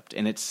concept,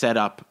 and it's set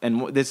up,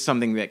 and this is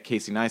something that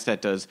Casey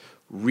Neistat does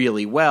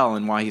really well,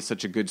 and why he's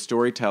such a good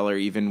storyteller,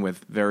 even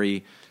with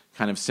very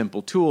kind of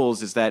simple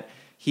tools, is that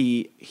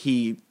he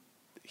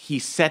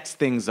sets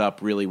things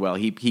up really well.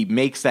 He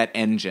makes that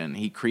engine,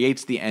 he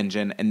creates the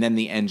engine, and then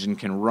the engine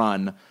can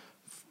run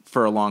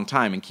for a long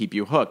time and keep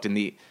you hooked. And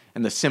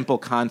the simple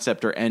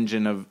concept or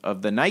engine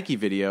of the Nike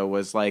video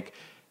was like,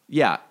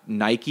 yeah,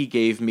 Nike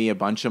gave me a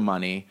bunch of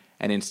money,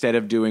 and instead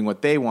of doing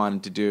what they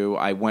wanted to do,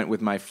 I went with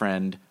my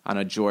friend on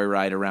a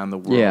joyride around the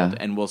world,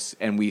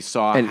 and we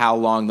saw how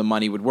long the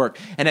money would work.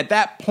 And at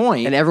that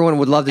point, and everyone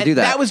would love to do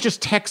that. That was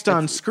just text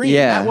on screen.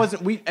 Yeah. That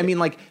wasn't I mean,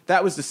 like,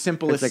 that was the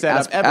simplest It's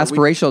like setup ever.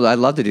 aspirational. I'd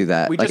love to do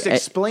that. We like, just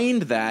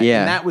explained that, yeah.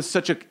 and that was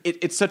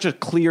it's such a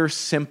clear,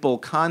 simple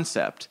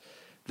concept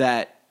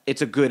that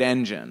it's a good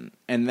engine,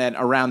 and then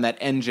around that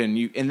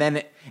engine, and then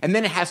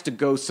it has to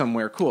go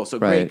somewhere cool. So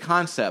Right. great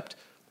concept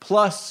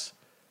plus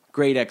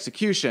great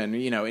execution,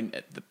 you know, in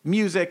the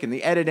music and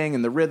the editing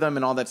and the rhythm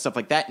and all that stuff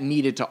like that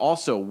needed to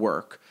also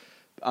work.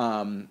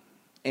 And,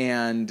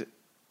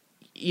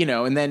 you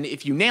know, and then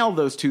if you nail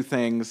those two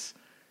things,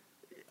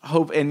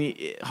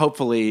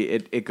 hopefully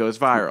it goes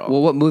viral.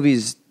 Well, what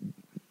movies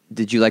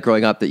did you like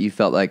growing up that you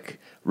felt like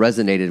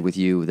resonated with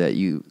you, that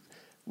you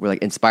were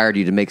like inspired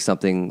you to make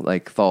something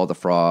like Follow the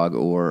Frog,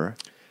 or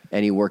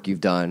any work you've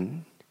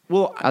done?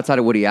 Well, outside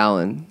of Woody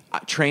Allen.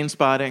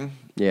 Trainspotting.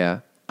 Yeah.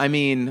 I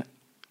mean,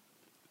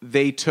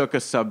 they took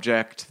a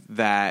subject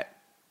that,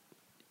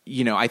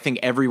 you know, I think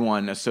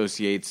everyone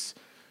associates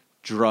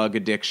drug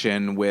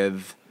addiction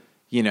with,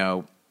 you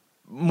know,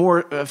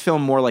 a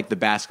film more like The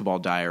Basketball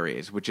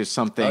Diaries, which is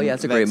something. Oh, yeah,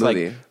 that's a great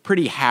movie. Like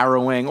pretty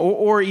harrowing,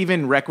 or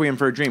even Requiem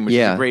for a Dream, which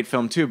is a great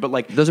film too. But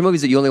like those are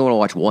movies that you only want to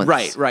watch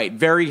once. Right.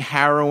 Very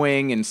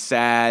harrowing and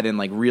sad, and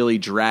like really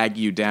drag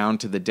you down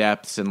to the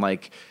depths, and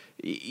like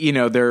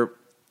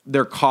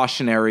they're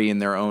cautionary in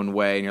their own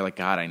way, and you're like,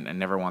 God, I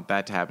never want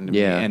that to happen to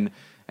me.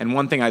 And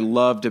one thing I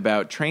loved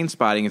about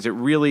Trainspotting is it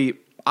really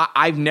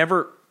I've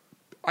never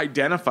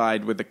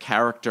identified with a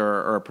character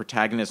or a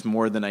protagonist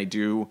more than I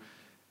do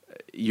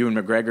Ewan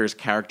McGregor's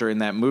character in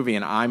that movie,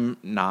 and I'm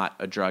not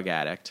a drug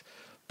addict.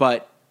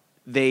 But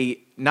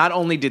they not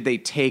only did they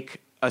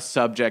take a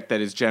subject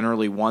that is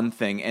generally one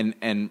thing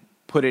and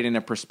put it in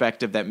a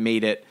perspective that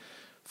made it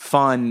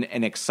fun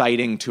and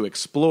exciting to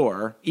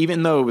explore,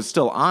 even though it was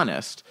still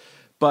honest,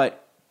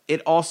 but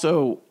it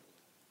also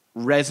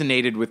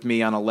resonated with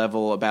me on a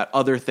level about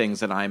other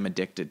things that I'm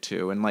addicted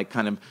to, and like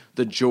kind of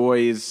the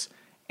joys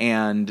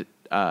and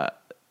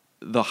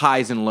the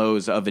highs and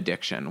lows of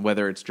addiction,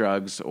 whether it's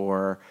drugs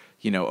or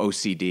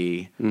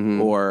OCD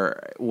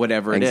or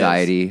whatever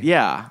anxiety. It is.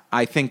 Yeah,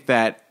 I think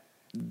that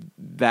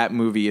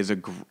movie is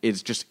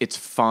it's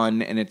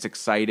fun and it's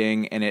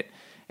exciting, and it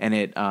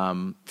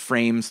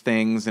frames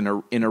things in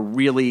a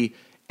really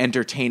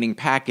entertaining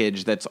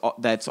package that's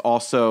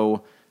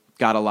also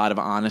got a lot of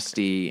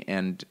honesty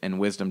and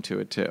wisdom to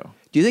it too.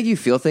 Do you think you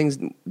feel things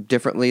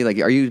differently? Like,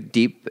 are you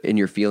deep in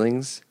your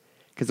feelings?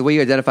 Because the way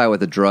you identify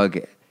with a drug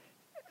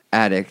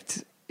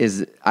addict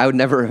is, I would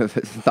never have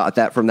thought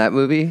that from that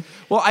movie.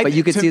 Well, but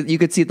you could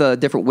see the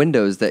different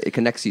windows that it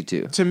connects you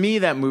to. To me,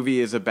 that movie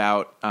is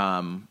about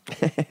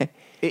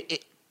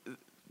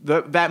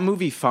that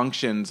movie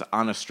functions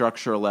on a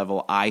structural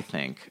level, I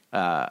think,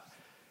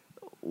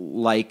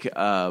 like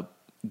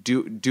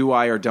do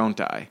I or don't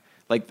I?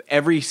 Like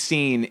every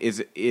scene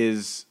is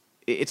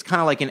it's kind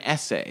of like an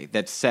essay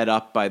that's set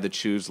up by the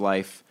Choose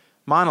Life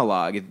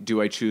monologue. Do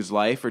I choose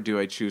life or do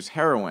I choose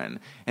heroin?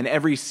 And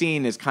every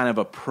scene is kind of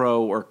a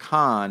pro or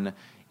con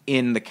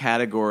in the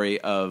category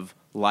of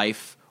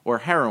life or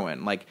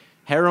heroin. Like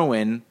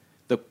heroin,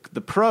 the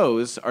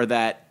pros are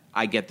that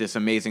I get this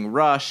amazing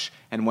rush,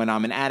 and when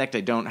I'm an addict,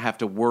 I don't have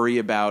to worry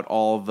about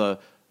all the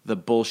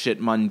bullshit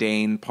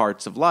mundane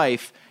parts of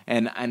life,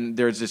 and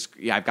there's this,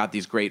 I've got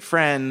these great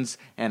friends,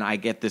 and I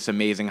get this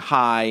amazing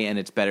high, and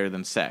it's better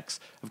than sex.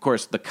 Of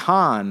course, the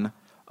con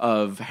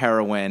of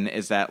heroin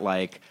is that,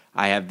 like,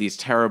 I have these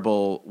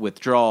terrible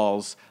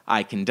withdrawals,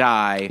 I can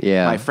die,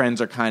 my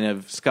friends are kind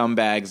of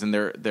scumbags, and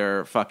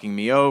they're fucking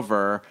me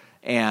over,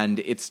 and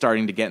it's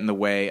starting to get in the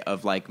way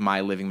of, like,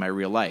 my living my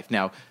real life.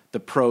 Now, the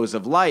pros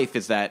of life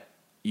is that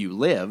you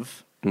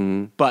live,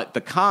 but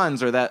the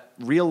cons are that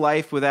real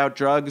life without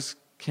drugs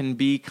can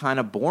be kind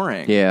of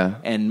boring. Yeah.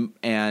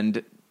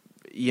 And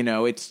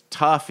it's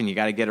tough, and you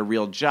got to get a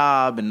real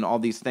job and all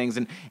these things.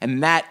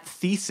 And that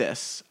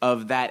thesis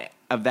of that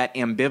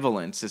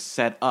ambivalence is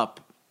set up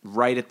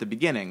right at the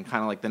beginning,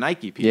 kind of like the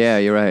Nike piece. Yeah,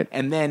 you're right.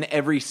 And then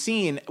every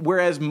scene,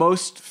 whereas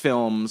most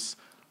films,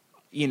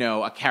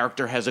 a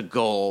character has a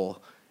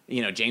goal.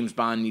 James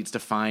Bond needs to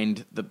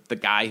find the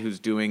guy who's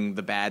doing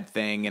the bad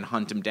thing and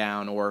hunt him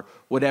down, or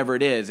whatever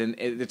it is. And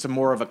it's a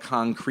more of a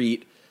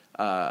concrete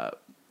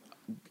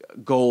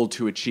goal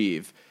to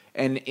achieve.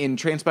 And in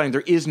Trainspotting,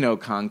 there is no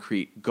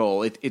concrete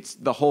goal. It's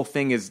the whole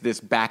thing is this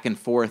back and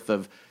forth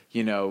of,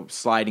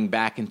 sliding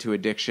back into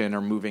addiction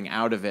or moving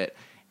out of it.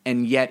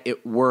 And yet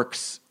it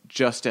works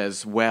just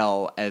as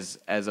well as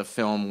a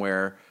film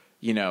where,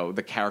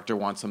 the character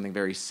wants something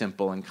very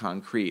simple and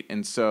concrete.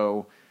 And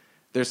so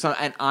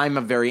and I'm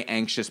a very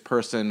anxious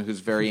person who's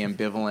very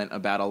ambivalent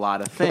about a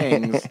lot of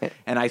things,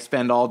 and I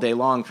spend all day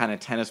long kind of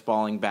tennis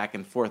balling back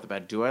and forth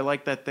about, do I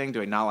like that thing?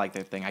 Do I not like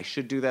that thing? I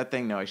should do that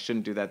thing? No, I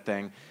shouldn't do that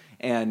thing.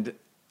 And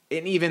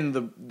even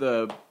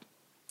the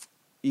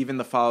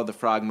Follow the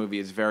Frog movie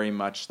is very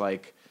much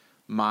like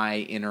my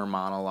inner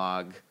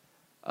monologue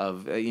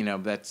of,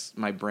 that's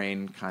my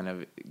brain kind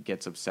of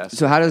gets obsessed.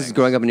 So how does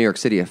growing up in New York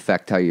City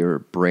affect how your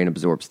brain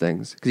absorbs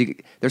things? Because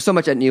there's so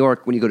much at New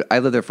York when you go to, I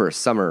lived there for a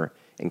summer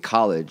in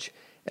college,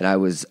 and I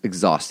was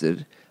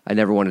exhausted. I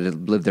never wanted to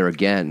live there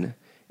again.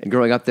 And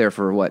growing up there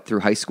for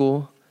through high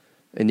school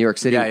in New York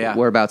City? Yeah.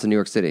 Whereabouts in New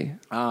York City?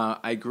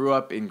 I grew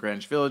up in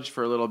Greenwich Village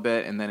for a little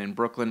bit, and then in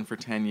Brooklyn for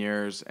 10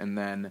 years, and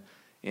then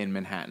in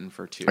Manhattan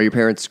for 2. Are your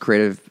parents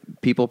creative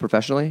people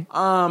professionally?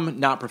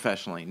 Not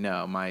professionally,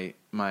 no.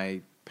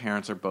 My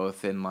parents are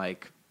both in,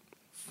 like,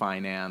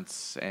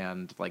 finance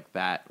and, like,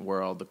 that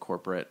world, the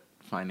corporate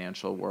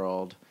financial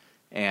world.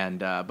 And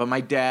but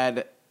my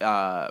dad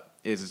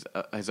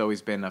has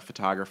always been a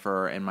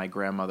photographer, and my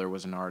grandmother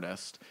was an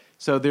artist.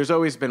 So there's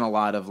always been a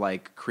lot of,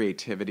 like,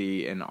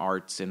 creativity and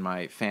arts in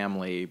my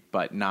family,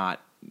 but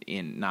not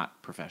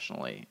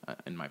professionally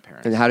in my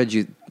parents. And how did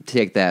you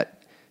take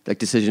that, like,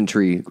 decision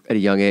tree at a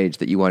young age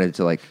that you wanted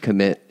to, like,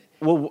 commit?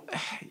 Well,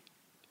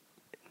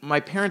 my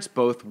parents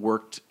both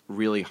worked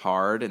really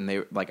hard, and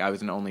I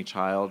was an only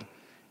child,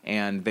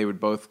 and they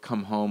would both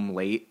come home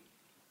late.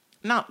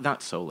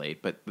 Not so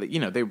late, but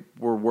they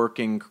were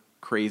working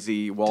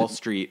crazy Wall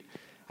Street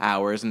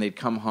hours, and they'd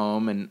come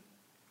home, and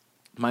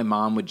my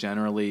mom would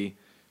generally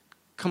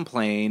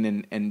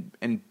complain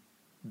and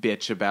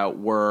bitch about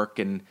work,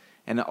 and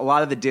a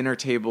lot of the dinner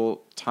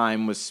table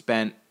time was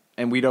spent,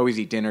 and we'd always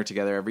eat dinner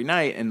together every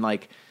night, and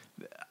like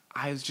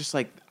I was just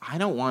like, I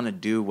don't want to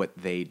do what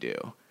they do,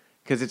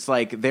 because it's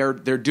like they're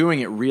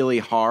doing it really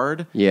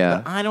hard.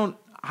 Yeah. But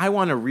I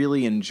want to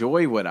really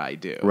enjoy what I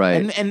do.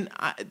 Right. And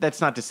that's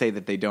not to say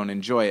that they don't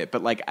enjoy it,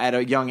 but like at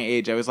a young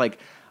age, I was like,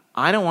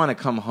 I don't want to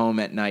come home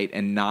at night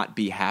and not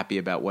be happy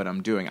about what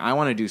I'm doing. I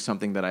want to do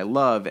something that I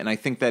love. And I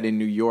think that in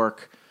New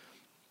York,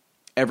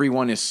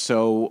 everyone is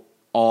so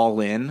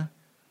all in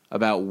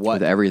about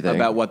With everything.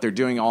 about what they're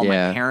doing. All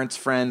my parents'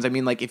 friends. I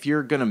mean, like if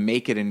you're gonna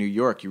make it in New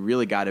York, you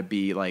really got to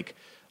be like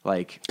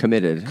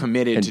committed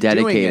and to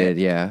dedicated doing it.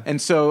 Yeah.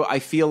 And so I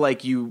feel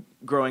like you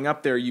growing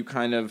up there, you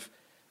kind of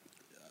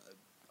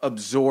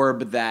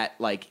absorb that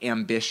like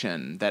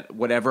ambition that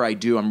whatever I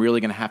do, I'm really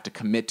going to have to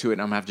commit to it,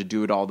 and I'm going to have to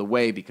do it all the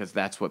way, because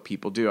that's what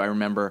people do. I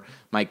remember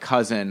my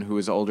cousin, who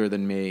was older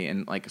than me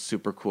and like a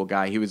super cool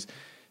guy.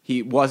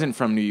 He wasn't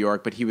from New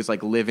York, but he was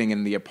like living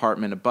in the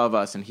apartment above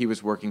us, and he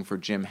was working for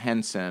Jim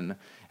Henson,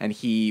 and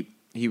he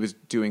was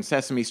doing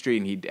Sesame Street,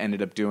 and he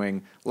ended up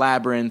doing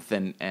Labyrinth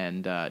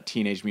and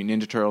Teenage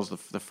Mutant Ninja Turtles,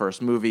 the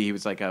first movie. He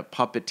was like a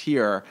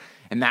puppeteer,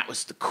 and that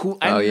was the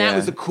that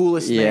was the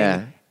coolest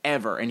thing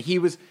ever. And he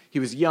was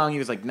young. He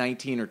was like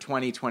 19 or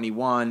 20,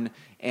 21,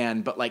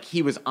 but like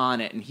he was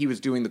on it, and he was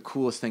doing the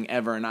coolest thing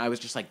ever. And I was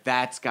just like,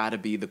 that's got to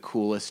be the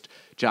coolest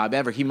job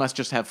ever. He must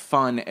just have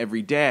fun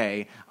every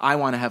day. I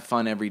want to have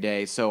fun every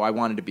day, so I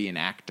wanted to be an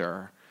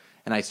actor.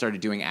 And I started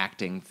doing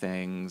acting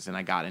things, and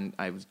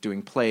I was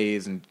doing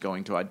plays and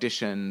going to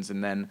auditions,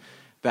 and then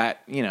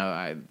that,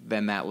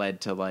 then that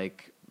led to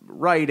like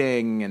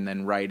writing, and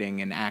then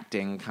writing and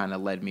acting kind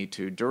of led me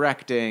to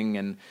directing,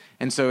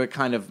 and so it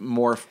kind of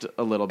morphed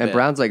a little bit. And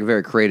Brown's like a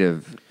very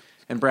creative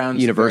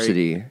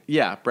university.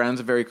 Brown's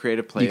a very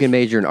creative place. You can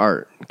major in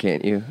art,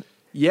 can't you?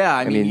 Yeah,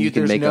 I mean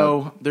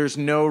there's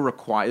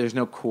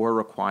no core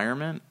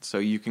requirement, so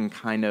you can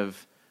kind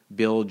of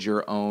build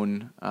your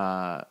own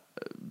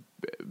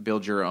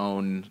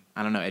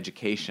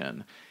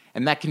education.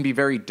 And that can be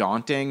very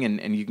daunting,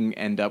 and you can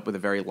end up with a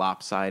very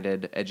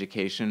lopsided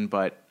education,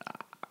 but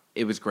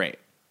it was great.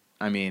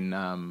 I mean,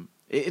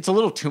 it's a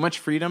little too much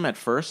freedom at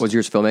first. Was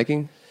yours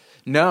filmmaking?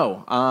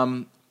 No.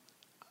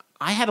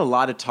 I had a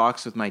lot of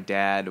talks with my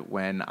dad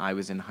when I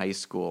was in high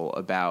school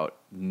about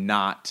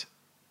not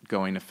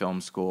going to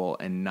film school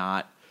and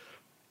not...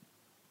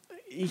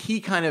 I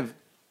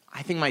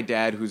think my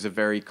dad, who's a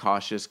very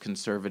cautious,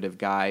 conservative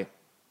guy,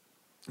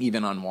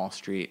 even on Wall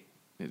Street,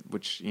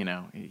 which,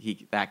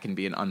 that can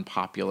be an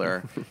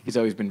unpopular... He's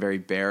always been very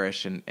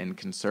bearish and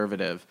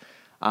conservative,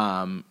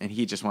 and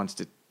he just wants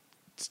to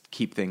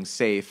keep things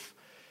safe.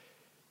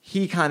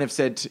 He kind of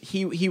said...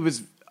 He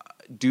was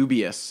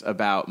dubious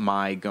about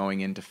my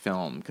going into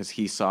film, because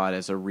he saw it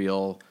as a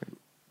real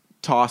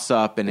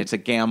toss-up, and it's a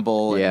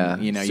gamble. Yeah,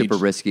 and, super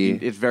risky.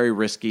 It's very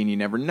risky, and you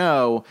never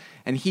know.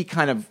 And he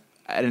kind of,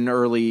 at an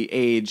early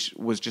age,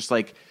 was just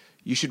like,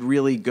 you should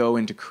really go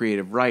into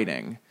creative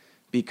writing,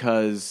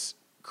 because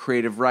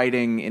creative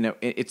writing,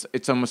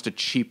 it's almost a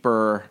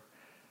cheaper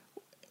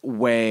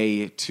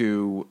way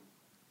to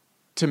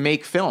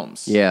make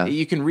films. Yeah.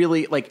 You can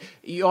really, like,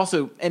 you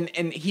also, and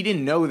he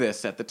didn't know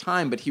this at the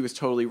time, but he was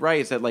totally right,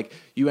 is that, like,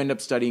 you end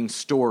up studying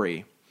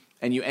story,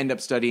 and you end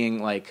up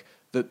studying, like,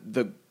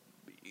 the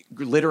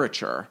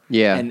literature,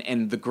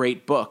 and the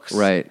great books.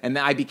 Right. And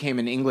then I became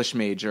an English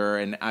major,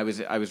 and I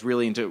was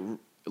really into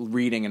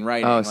reading and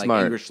writing, like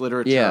smart. English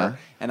literature. Yeah.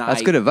 And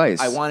that's good advice.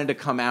 I wanted to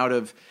come out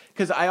of,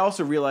 because I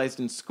also realized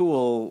in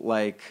school,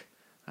 like,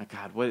 oh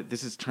God, what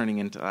this is turning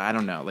into, I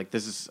don't know, like,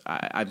 this is,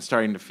 I'm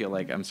starting to feel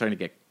like I'm starting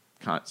to get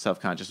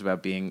self-conscious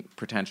about being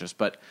pretentious,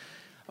 but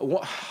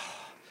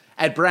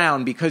at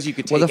Brown, because you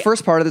could take... Well, the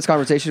first part of this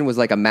conversation was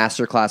like a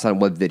master class on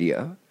web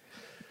video.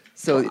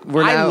 So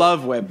I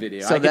love web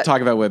video. So I could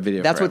talk about web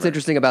video That's forever. What's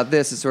interesting about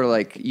this is sort of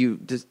like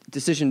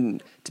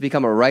decision to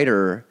become a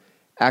writer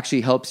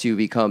actually helps you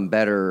become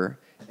better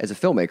as a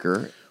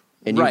filmmaker,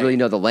 and you really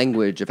know the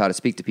language of how to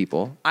speak to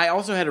people. I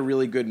also had a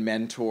really good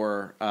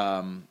mentor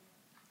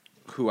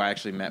who I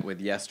actually met with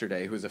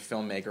yesterday, who's a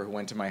filmmaker who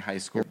went to my high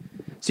school.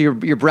 So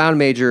your Brown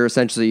major,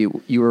 essentially,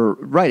 you were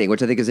writing,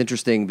 which I think is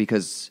interesting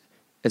because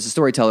as a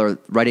storyteller,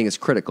 writing is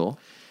critical.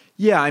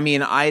 Yeah, I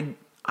mean, I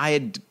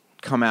had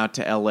come out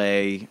to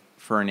L.A.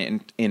 for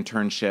an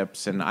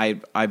internships, and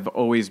I've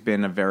always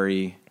been a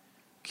very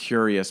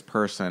curious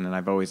person, and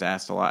I've always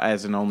asked a lot.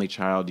 As an only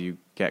child, you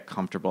get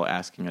comfortable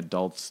asking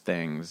adults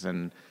things,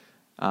 and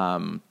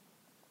I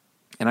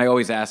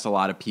always asked a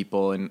lot of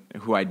people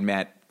who I'd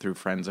met through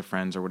friends of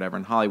friends or whatever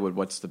in Hollywood,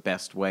 what's the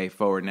best way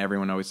forward? And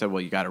everyone always said,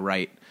 well, you got to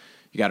write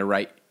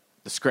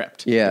the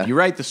script. Yeah. If you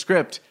write the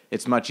script,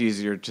 it's much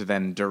easier to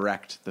then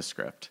direct the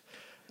script.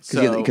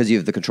 Because you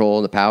have the control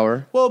and the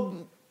power?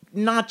 Well,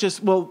 not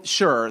just... Well,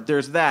 sure,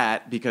 there's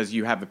that, because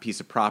you have a piece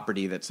of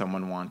property that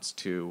someone wants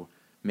to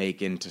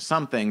make into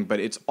something, but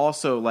it's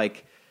also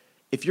like,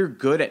 if you're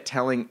good at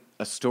telling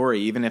a story,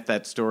 even if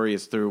that story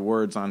is through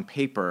words on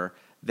paper,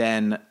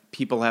 then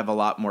people have a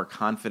lot more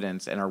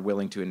confidence and are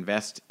willing to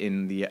invest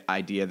in the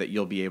idea that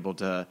you'll be able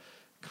to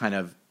kind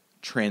of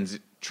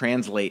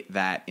translate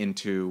that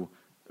into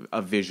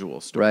a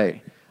visual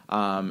story.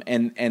 Right.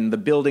 And the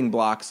building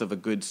blocks of a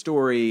good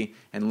story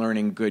and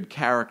learning good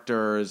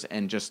characters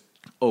and just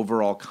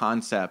overall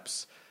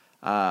concepts,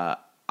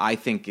 I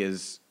think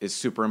is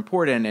super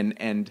important.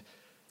 And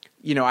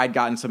you know, I'd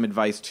gotten some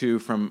advice too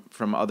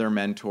from other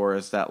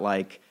mentors that,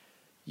 like,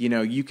 you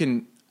know, you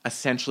can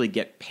essentially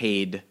get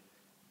paid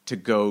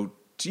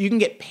you can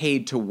get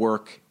paid to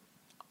work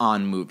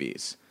on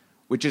movies,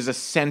 which is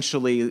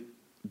essentially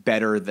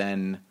better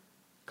than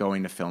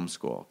going to film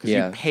school, because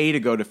you pay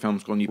to go to film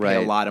school and you pay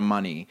a lot of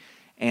money,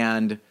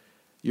 and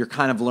you're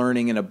kind of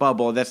learning in a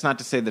bubble. That's not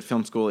to say that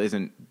film school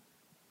isn't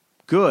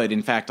good.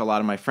 In fact, a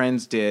lot of my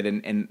friends did,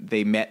 and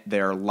they met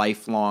their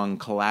lifelong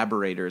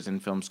collaborators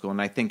in film school.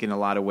 And I think in a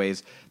lot of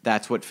ways,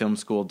 that's what film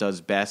school does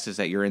best, is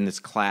that you're in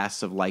this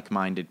class of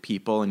like-minded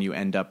people and you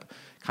end up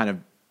kind of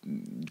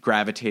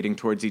gravitating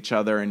towards each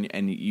other,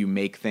 and you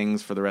make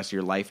things for the rest of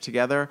your life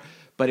together.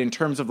 But in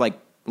terms of like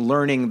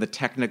learning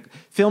the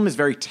film is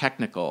very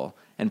technical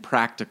and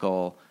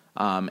practical.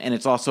 And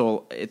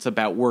it's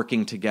about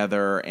working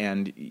together,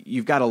 and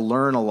you've got to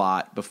learn a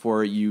lot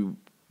before you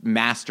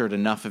mastered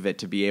enough of it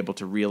to be able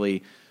to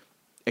really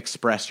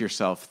express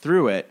yourself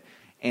through it.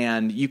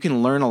 And you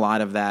can learn a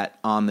lot of that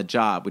on the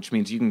job, which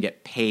means you can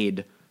get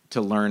paid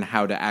to learn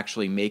how to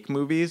actually make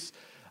movies.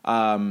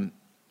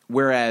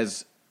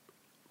 Whereas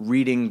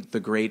reading the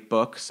great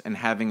books and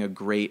having a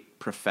great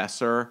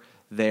professor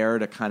there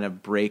to kind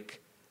of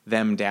break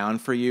them down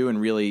for you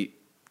and really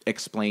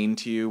explain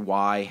to you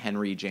why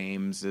Henry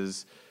James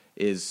is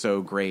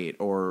so great,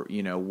 or,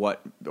 you know,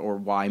 or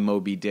why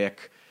Moby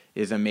Dick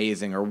is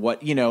amazing, or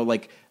what, you know,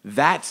 like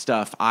that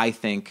stuff. I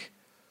think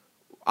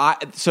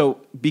so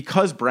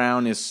because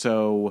Brown is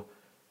so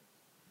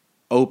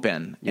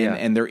open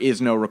and there is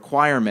no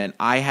requirement,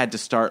 I had to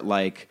start,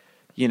 like,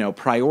 you know,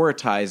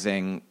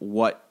 prioritizing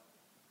what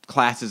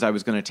classes I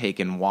was going to take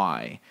and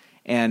why.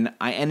 And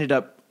I ended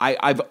up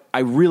I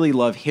really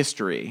love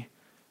history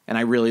and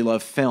I really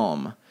love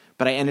film,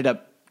 but I ended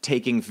up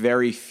taking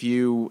very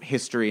few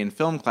history and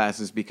film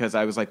classes because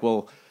I was like,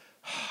 well,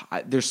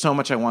 there's so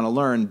much I want to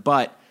learn,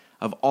 but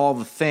of all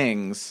the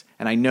things,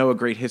 and I know a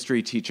great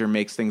history teacher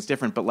makes things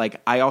different, but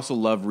like I also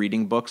love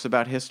reading books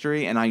about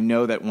history, and I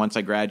know that once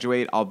I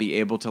graduate, I'll be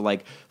able to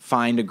like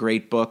find a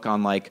great book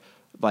on like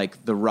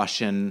the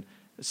Russian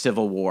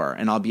Civil War,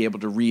 and I'll be able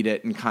to read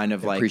it and kind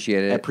of like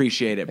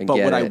appreciate it. But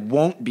what I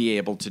won't be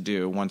able to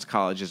do once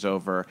college is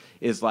over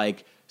is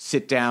like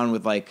sit down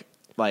with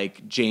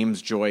like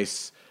James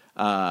Joyce,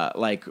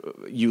 like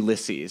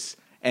Ulysses,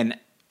 and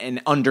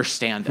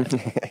understand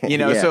it, you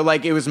know? So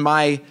like it was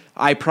I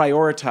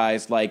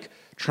prioritized like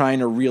trying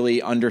to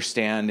really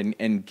understand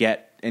and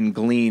get and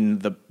glean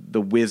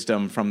the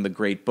wisdom from the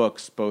great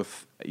books,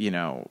 both, you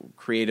know,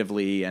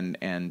 creatively and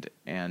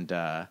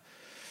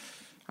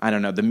I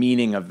don't know, the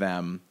meaning of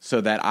them, so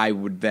that I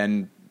would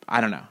then,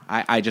 I don't know.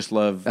 I just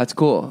love. That's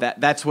cool.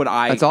 That's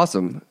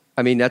awesome.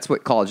 I mean, that's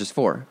what college is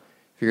for.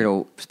 If you're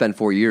going to spend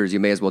 4 years, you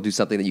may as well do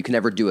something that you can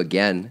never do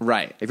again.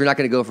 Right. If you're not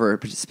going to go for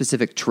a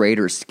specific trade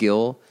or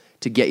skill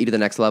to get you to the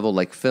next level,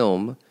 like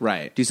film,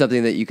 right, do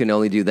something that you can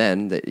only do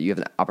then, that you have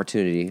an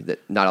opportunity that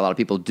not a lot of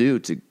people do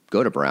to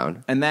go to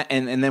Brown. And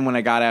then when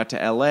I got out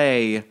to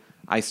LA,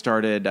 I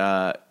started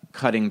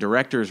cutting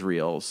director's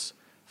reels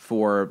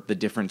for the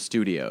different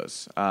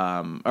studios,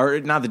 or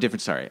not the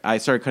different. Sorry, I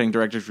started cutting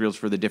director's reels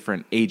for the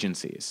different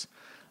agencies,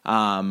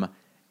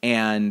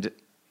 and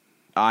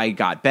I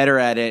got better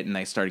at it, and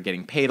I started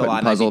getting paid a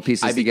lot. Puzzle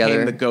pieces together. I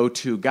became the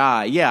go-to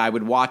guy. Yeah, I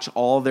would watch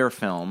all their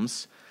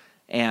films,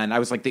 and I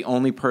was like the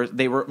only person.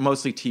 They were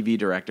mostly TV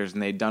directors,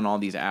 and they'd done all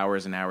these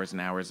hours and hours and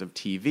hours of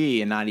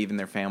TV, and not even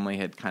their family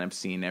had kind of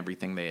seen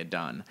everything they had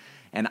done.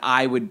 And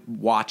I would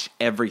watch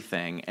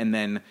everything, and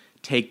then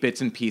take bits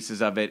and pieces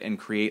of it and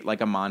create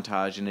like a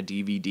montage and a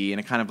DVD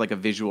and a kind of like a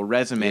visual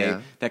resume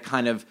that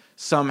kind of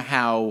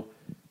somehow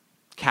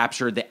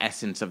captured the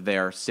essence of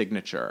their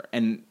signature.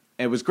 And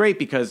it was great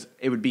because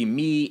it would be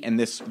me and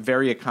this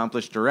very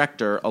accomplished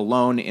director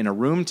alone in a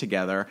room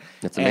together.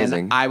 That's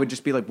amazing. And I would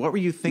just be like, what were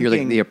you thinking? You're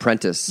like the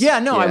apprentice. Yeah,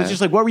 no, I was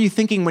just like, what were you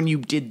thinking when you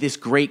did this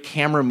great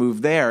camera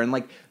move there? And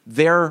like,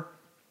 they're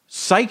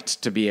psyched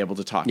to be able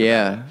to talk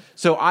about it.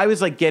 So I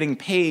was like getting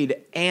paid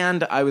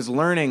and I was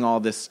learning all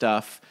this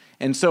stuff.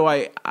 And so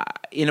I,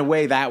 in a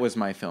way, that was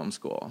my film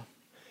school.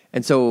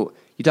 And so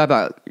you talk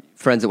about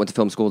friends that went to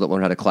film school that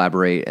learned how to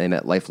collaborate, and they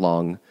met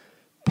lifelong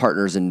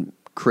partners and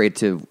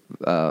creative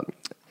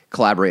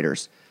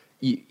collaborators.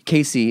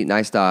 Casey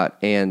Neistat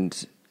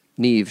and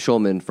Neve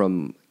Schulman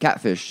from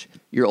Catfish,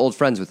 you're old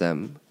friends with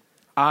them.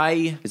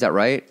 Is that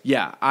right?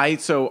 Yeah.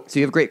 So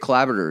you have great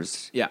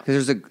collaborators. Yeah.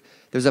 Because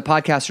there's a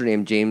podcaster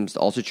named James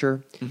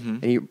Altucher,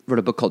 and he wrote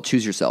a book called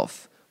Choose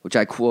Yourself, which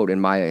I quote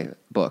in my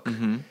book.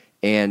 Mm-hmm.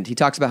 And he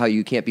talks about how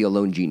you can't be a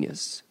lone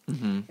genius.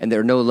 Mm-hmm. And there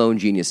are no lone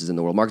geniuses in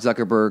the world. Mark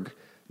Zuckerberg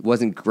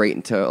wasn't great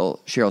until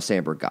Sheryl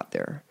Sandberg got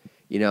there.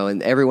 You know,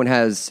 and everyone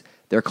has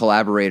their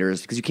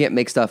collaborators, because you can't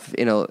make stuff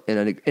in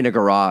a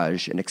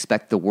garage and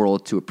expect the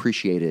world to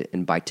appreciate it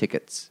and buy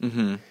tickets.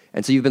 Mm-hmm.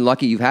 And so you've been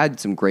lucky. You've had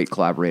some great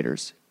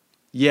collaborators.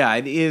 Yeah,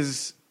 it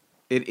is.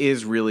 It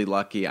is really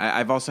lucky.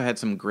 I've also had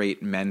some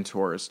great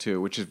mentors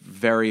too, which is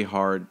very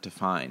hard to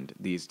find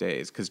these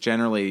days, because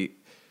generally,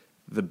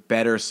 the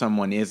better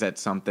someone is at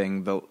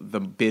something, the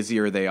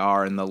busier they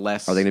are, and the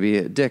less are they going to be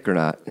a dick or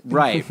not?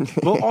 Right.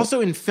 Well,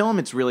 also in film,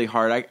 it's really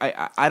hard.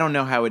 I don't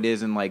know how it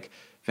is in like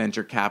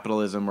venture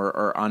capitalism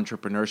or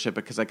entrepreneurship,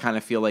 because I kind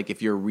of feel like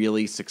if you're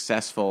really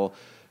successful,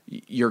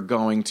 you're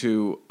going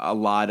to a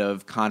lot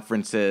of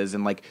conferences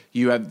and like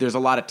there's a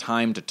lot of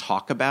time to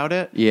talk about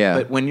it. Yeah.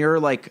 But when you're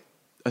like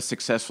a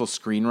successful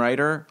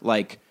screenwriter,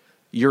 like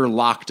you're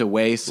locked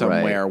away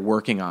somewhere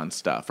working on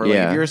stuff, or like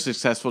if you're a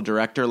successful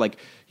director, like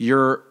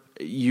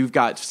you've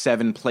got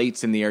 7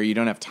 plates in the air. You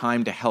don't have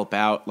time to help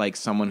out like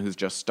someone who's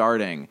just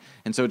starting.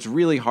 And so it's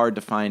really hard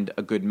to find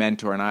a good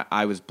mentor. And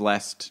I was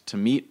blessed to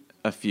meet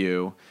a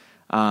few.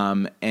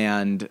 And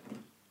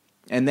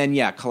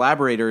then,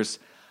 collaborators,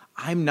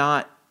 I'm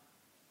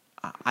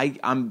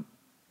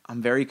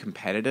very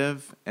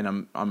competitive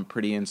and I'm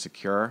pretty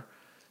insecure.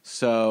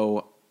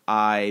 So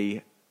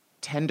I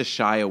tend to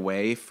shy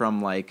away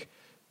from like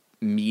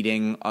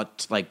meeting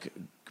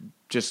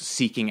just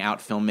seeking out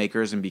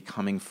filmmakers and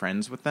becoming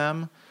friends with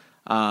them.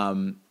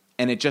 And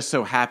it just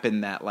so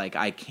happened that like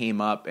I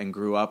came up and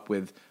grew up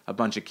with a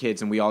bunch of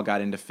kids and we all got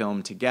into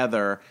film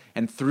together.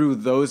 And through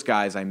those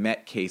guys, I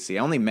met Casey.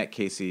 I only met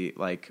Casey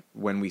like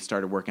when we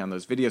started working on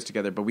those videos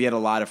together, but we had a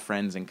lot of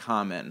friends in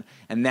common.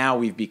 And now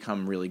we've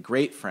become really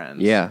great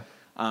friends. Yeah.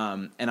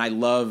 And I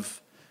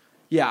love,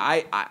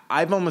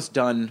 I've almost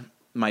done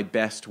my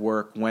best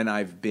work when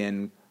I've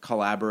been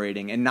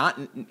collaborating and not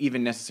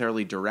even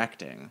necessarily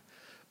directing,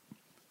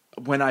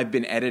 when I've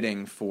been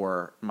editing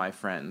for my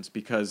friends,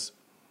 because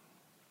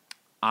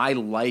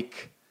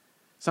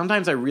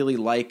sometimes I really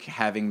like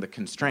having the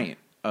constraint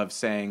of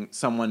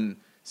someone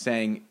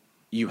saying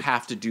you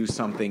have to do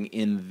something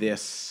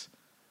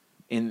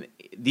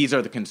these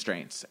are the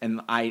constraints,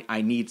 and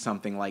I need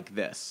something like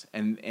this,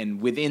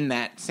 and within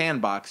that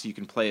sandbox you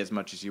can play as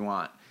much as you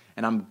want,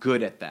 and I'm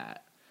good at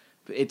that.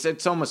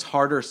 It's almost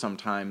harder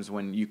sometimes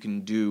when you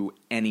can do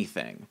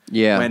anything.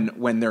 Yeah.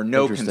 When there are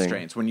no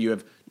constraints, when you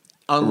have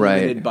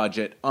unlimited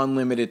budget,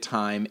 unlimited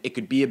time. It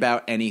could be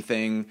about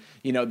anything.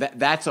 You know,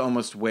 that's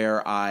almost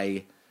where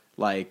I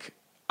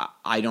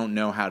don't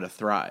know how to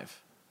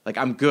thrive. Like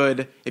I'm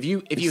good if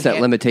you set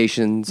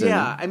limitations.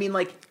 Yeah, I mean,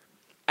 like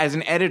as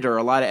an editor,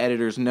 a lot of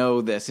editors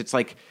know this. It's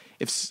like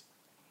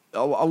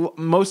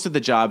most of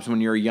the jobs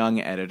when you're a young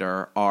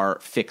editor are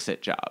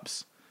fix-it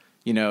jobs.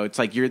 You know, it's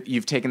like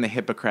you've taken the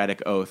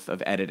Hippocratic oath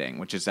of editing,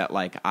 which is that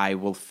like I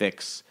will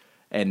fix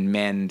and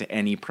mend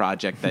any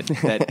project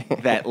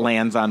that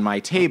lands on my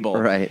table.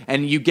 Right.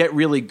 And you get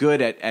really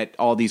good at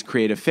all these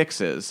creative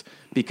fixes,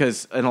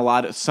 because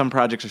some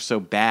projects are so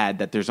bad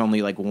that there's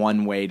only like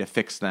one way to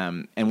fix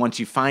them. And once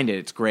you find it,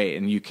 it's great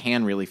and you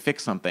can really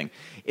fix something.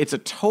 It's a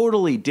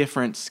totally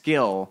different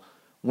skill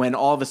when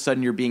all of a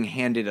sudden you're being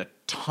handed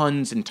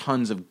tons and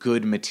tons of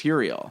good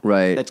material.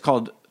 Right. That's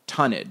called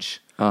tonnage.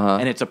 Uh-huh.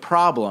 And it's a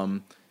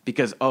problem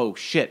because, oh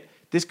shit,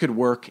 this could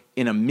work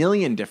in a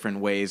million different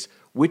ways.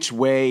 Which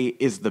way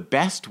is the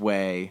best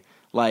way?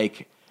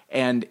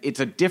 And it's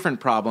a different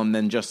problem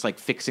than just like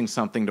fixing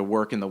something to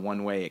work in the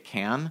one way it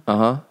can.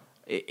 Uh-huh.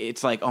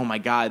 It's like, oh my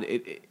God,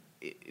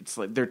 it's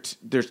like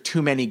there's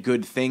too many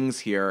good things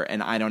here,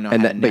 and I don't know how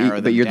to narrow them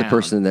down. But you're the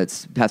person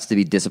that has to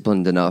be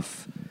disciplined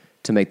enough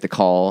to make the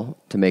call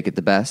to make it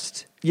the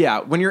best. Yeah,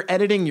 when you're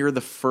editing, you're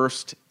the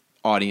first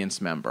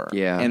audience member.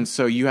 Yeah. And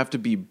so you have to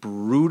be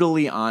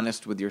brutally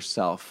honest with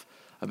yourself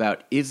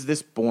about, is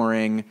this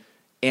boring?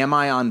 Am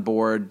I on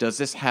board? Does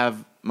this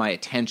have my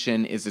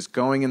attention? Is this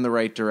going in the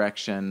right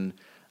direction?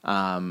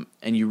 And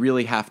you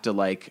really have to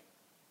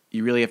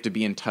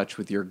be in touch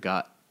with your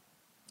gut.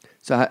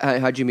 So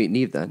how'd you meet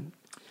Neve then?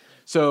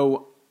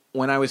 So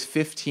when I was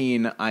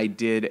 15, I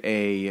did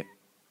a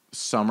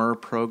summer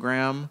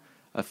program,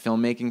 a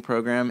filmmaking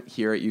program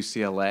here at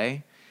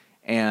UCLA.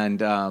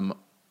 And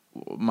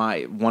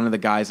one of the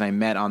guys I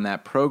met on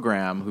that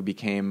program who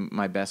became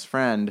my best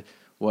friend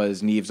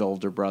was Neve's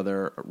older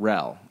brother,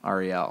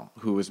 Ariel,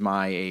 who was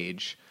my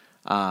age.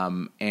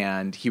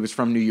 And he was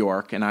from New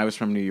York, and I was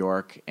from New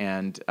York,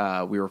 and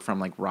we were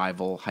from like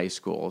rival high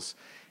schools.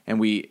 And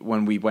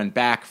when we went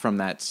back from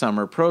that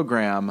summer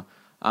program,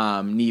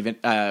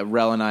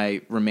 Rel and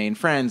I remained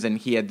friends, and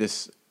he had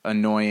this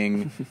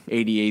annoying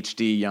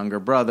ADHD younger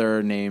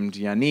brother named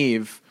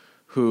Yaniv,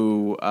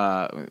 who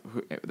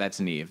that's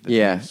Neve,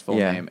 that's his full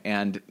name.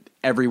 And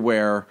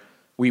everywhere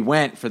we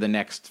went for the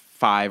next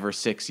 5 or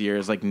 6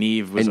 years, like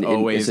Neve was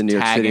always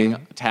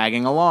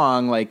tagging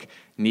along. Like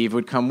Neve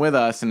would come with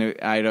us, and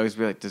I'd always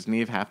be like, "Does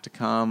Neve have to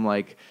come?"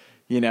 Like,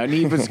 you know,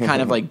 Neve was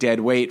kind of like dead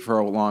weight for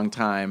a long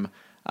time.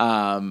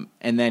 And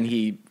then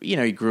he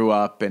grew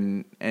up,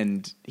 and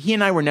he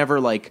and I were never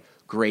like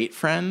great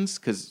friends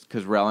because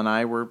Rel and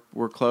I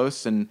were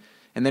close. And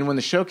then when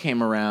the show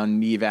came around,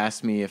 Neve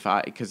asked me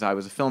because I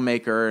was a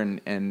filmmaker,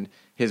 and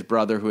his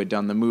brother who had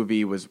done the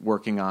movie was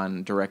working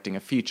on directing a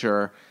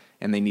feature,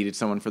 and they needed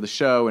someone for the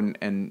show,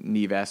 and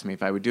Nev asked me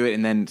if I would do it.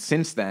 And then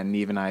since then,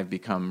 Nev and I have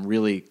become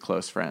really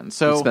close friends.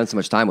 So You spend so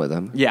much time with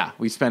him. yeah,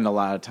 we spend a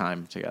lot of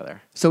time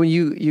together. So when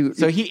you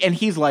So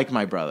he's like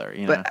my brother,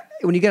 you know. But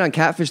when you get on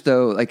Catfish,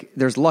 though, like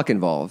there's luck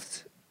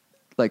involved,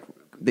 like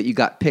that you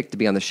got picked to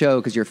be on the show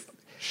because you're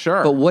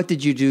Sure. But what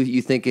did you do?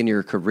 You think in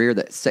your career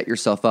that set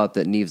yourself up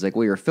that Nev's like,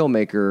 well, you're a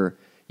filmmaker,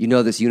 you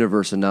know this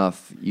universe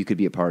enough, you could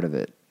be a part of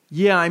it.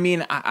 Yeah, I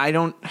mean, I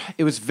don't.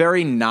 It was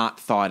very not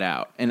thought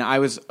out, and I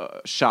was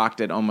shocked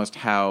at almost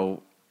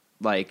how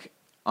like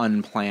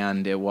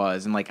unplanned it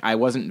was, and like I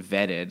wasn't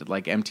vetted.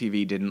 Like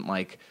MTV didn't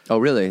like. Oh,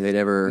 really? They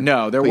never.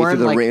 No, there put you weren't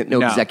through like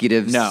no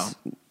executives.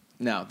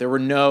 No, there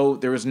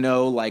was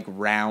no like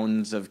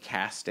rounds of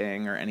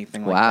casting or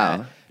anything like Wow.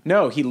 that.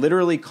 No, he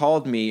literally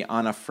called me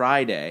on a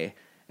Friday,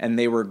 and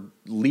they were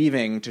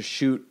leaving to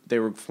shoot. They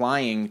were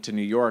flying to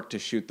New York to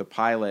shoot the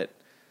pilot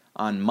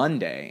on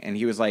Monday, and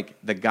he was like,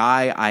 the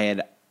guy I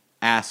had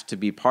asked to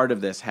be part of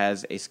this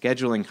has a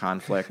scheduling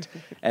conflict,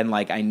 and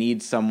like I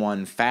need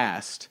someone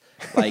fast.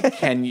 Like,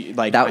 can you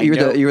like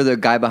you were the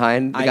guy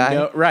behind the guy?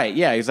 know, right?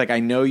 Yeah, he's like, I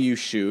know you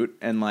shoot,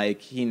 and like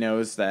he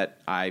knows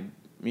that I'm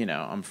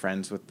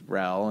friends with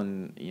Rel,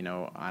 and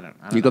I don't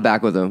You know. go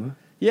back with him.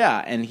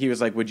 Yeah, and he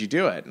was like, would you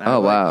do it? And I Oh,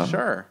 was wow. like,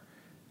 sure,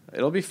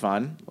 it'll be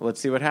fun. Let's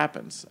see what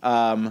happens.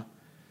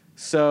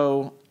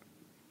 So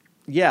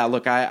yeah,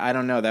 look, I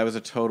don't know. That was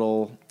a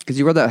total. Because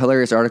you wrote that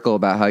hilarious article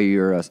about how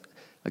you're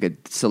like a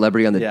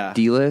celebrity on the Yeah.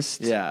 D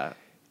list. Yeah.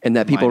 And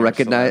that people Minor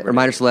recognize, celebrity. or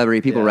minor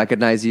celebrity, people Yeah.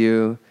 recognize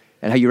you,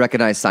 and how you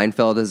recognize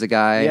Seinfeld as a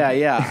guy.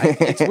 Yeah.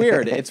 It's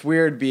weird. It's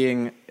weird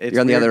being.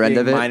 You're on the other end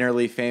of it?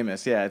 Minorly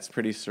famous. Yeah, it's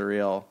pretty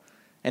surreal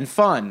and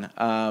fun.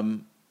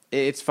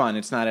 It's fun.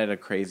 It's not at a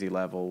crazy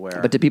level where.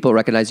 But do people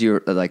recognize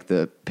you like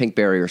the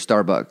Pinkberry or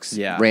Starbucks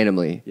Yeah.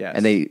 randomly? Yes.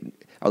 And they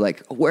are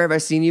like, where have I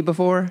seen you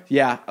before?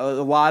 Yeah, a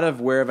lot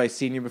of where have I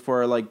seen you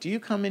before? Like, do you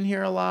come in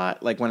here a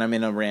lot? Like when I'm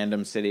in a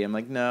random city, I'm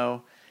like,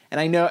 no. And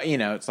I know,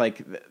 it's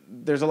like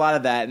there's a lot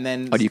of that. And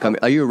then Oh, do you come?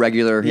 Are you a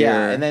regular here?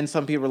 Yeah, and then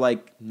some people are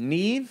like,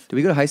 Nev? Did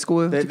we go to high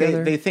school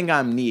together? They think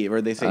I'm Nev,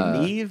 or they say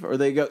Nev, or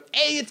they go,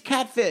 hey, it's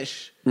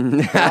Catfish.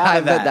 I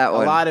bet that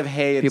one. A lot of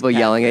hey, it's People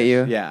yelling at Catfish.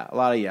 you? Yeah, a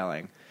lot of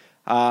yelling.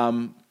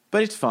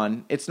 But it's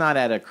fun. It's not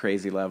at a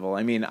crazy level.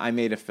 I mean, I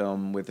made a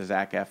film with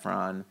Zac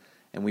Efron,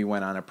 and we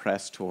went on a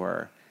press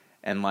tour,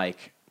 and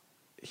like,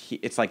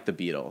 it's like the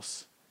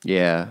Beatles.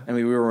 Yeah. I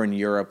mean, we were in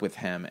Europe with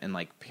him, and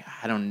like,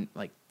 I don't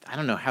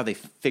know how they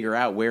figure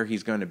out where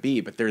he's going to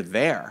be, but they're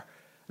there.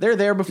 They're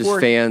there before.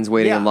 Just fans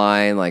waiting Yeah. in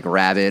line, like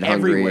rabid,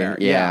 Everywhere.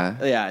 hungry. Yeah.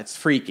 Yeah, it's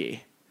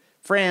freaky.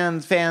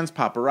 Fans,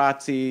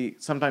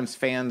 paparazzi. Sometimes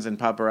fans and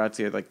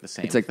paparazzi are like the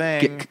same It's like,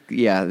 thing.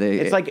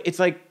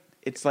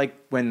 It's like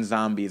when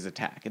zombies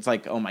attack. It's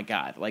like, oh my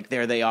God, like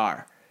there they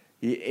are.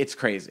 It's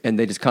crazy. and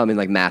they just come in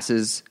like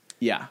masses,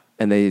 Yeah.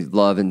 and they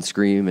love and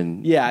scream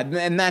and Yeah,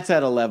 and that's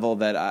at a level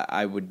that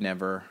I would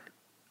never.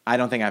 I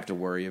don't think I have to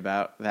worry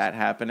about that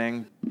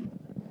happening.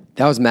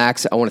 That was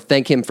Max. I want to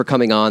thank him for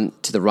coming on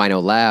to the Rhino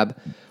Lab.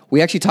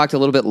 We actually talked a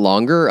little bit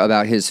longer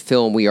about his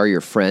film, We Are Your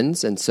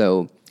Friends. And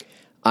so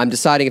I'm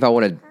deciding if I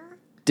want to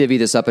divvy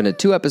this up into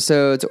 2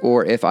 episodes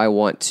or if I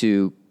want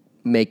to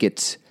make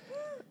it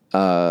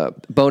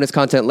bonus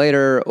content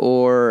later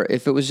or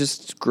if it was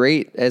just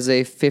great as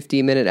a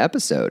 50-minute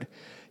episode.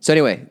 So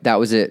anyway, that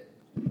was it.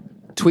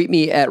 Tweet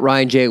me at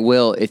Ryan J.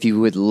 Will if you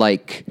would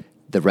like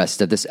the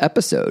rest of this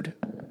episode.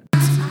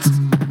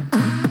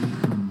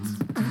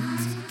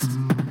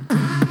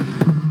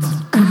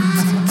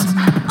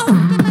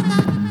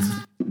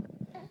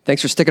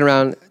 Thanks for sticking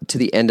around to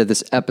the end of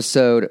this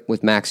episode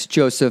with Max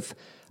Joseph.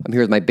 I'm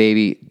here with my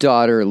baby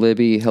daughter,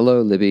 Libby.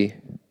 Hello, Libby.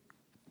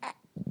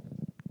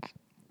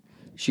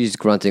 She's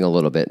grunting a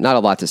little bit. Not a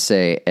lot to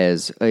say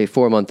as a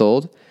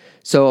 4-month-old.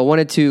 So I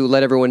wanted to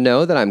let everyone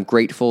know that I'm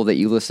grateful that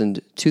you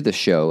listened to the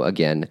show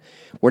again.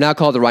 We're now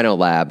called the Rhino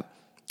Lab.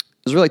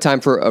 It was really time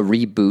for a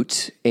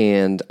reboot,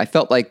 and I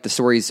felt like the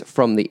stories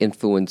from the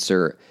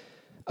influencer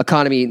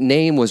economy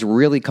name was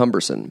really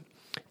cumbersome.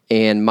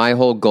 And my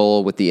whole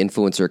goal with the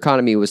influencer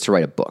economy was to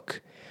write a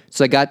book.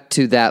 So I got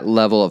to that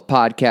level of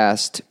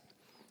podcast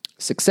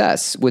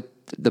success with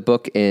the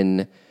book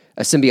in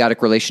a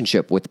symbiotic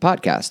relationship with the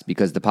podcast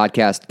because the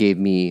podcast gave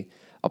me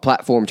a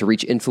platform to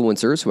reach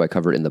influencers who I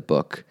covered in the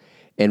book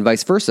and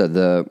vice versa.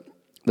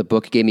 The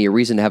book gave me a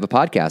reason to have a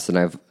podcast, and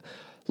I've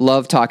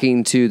loved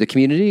talking to the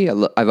community.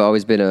 I've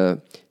always been a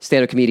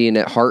stand-up comedian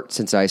at heart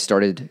since I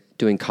started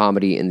doing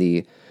comedy in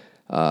the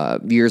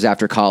years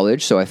after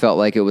college, so I felt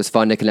like it was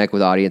fun to connect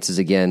with audiences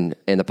again,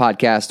 and the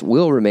podcast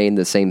will remain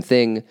the same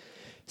thing,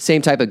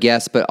 same type of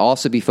guests, but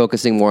also be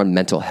focusing more on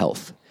mental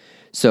health.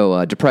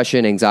 So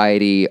depression,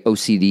 anxiety,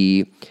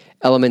 OCD,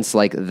 elements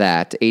like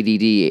that,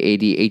 ADD,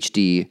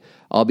 ADHD.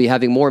 I'll be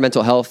having more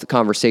mental health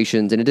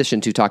conversations in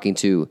addition to talking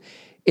to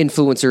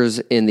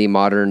influencers in the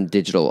modern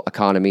digital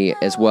economy,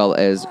 as well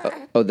as,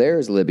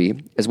 there's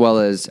Libby, as well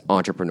as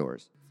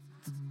entrepreneurs.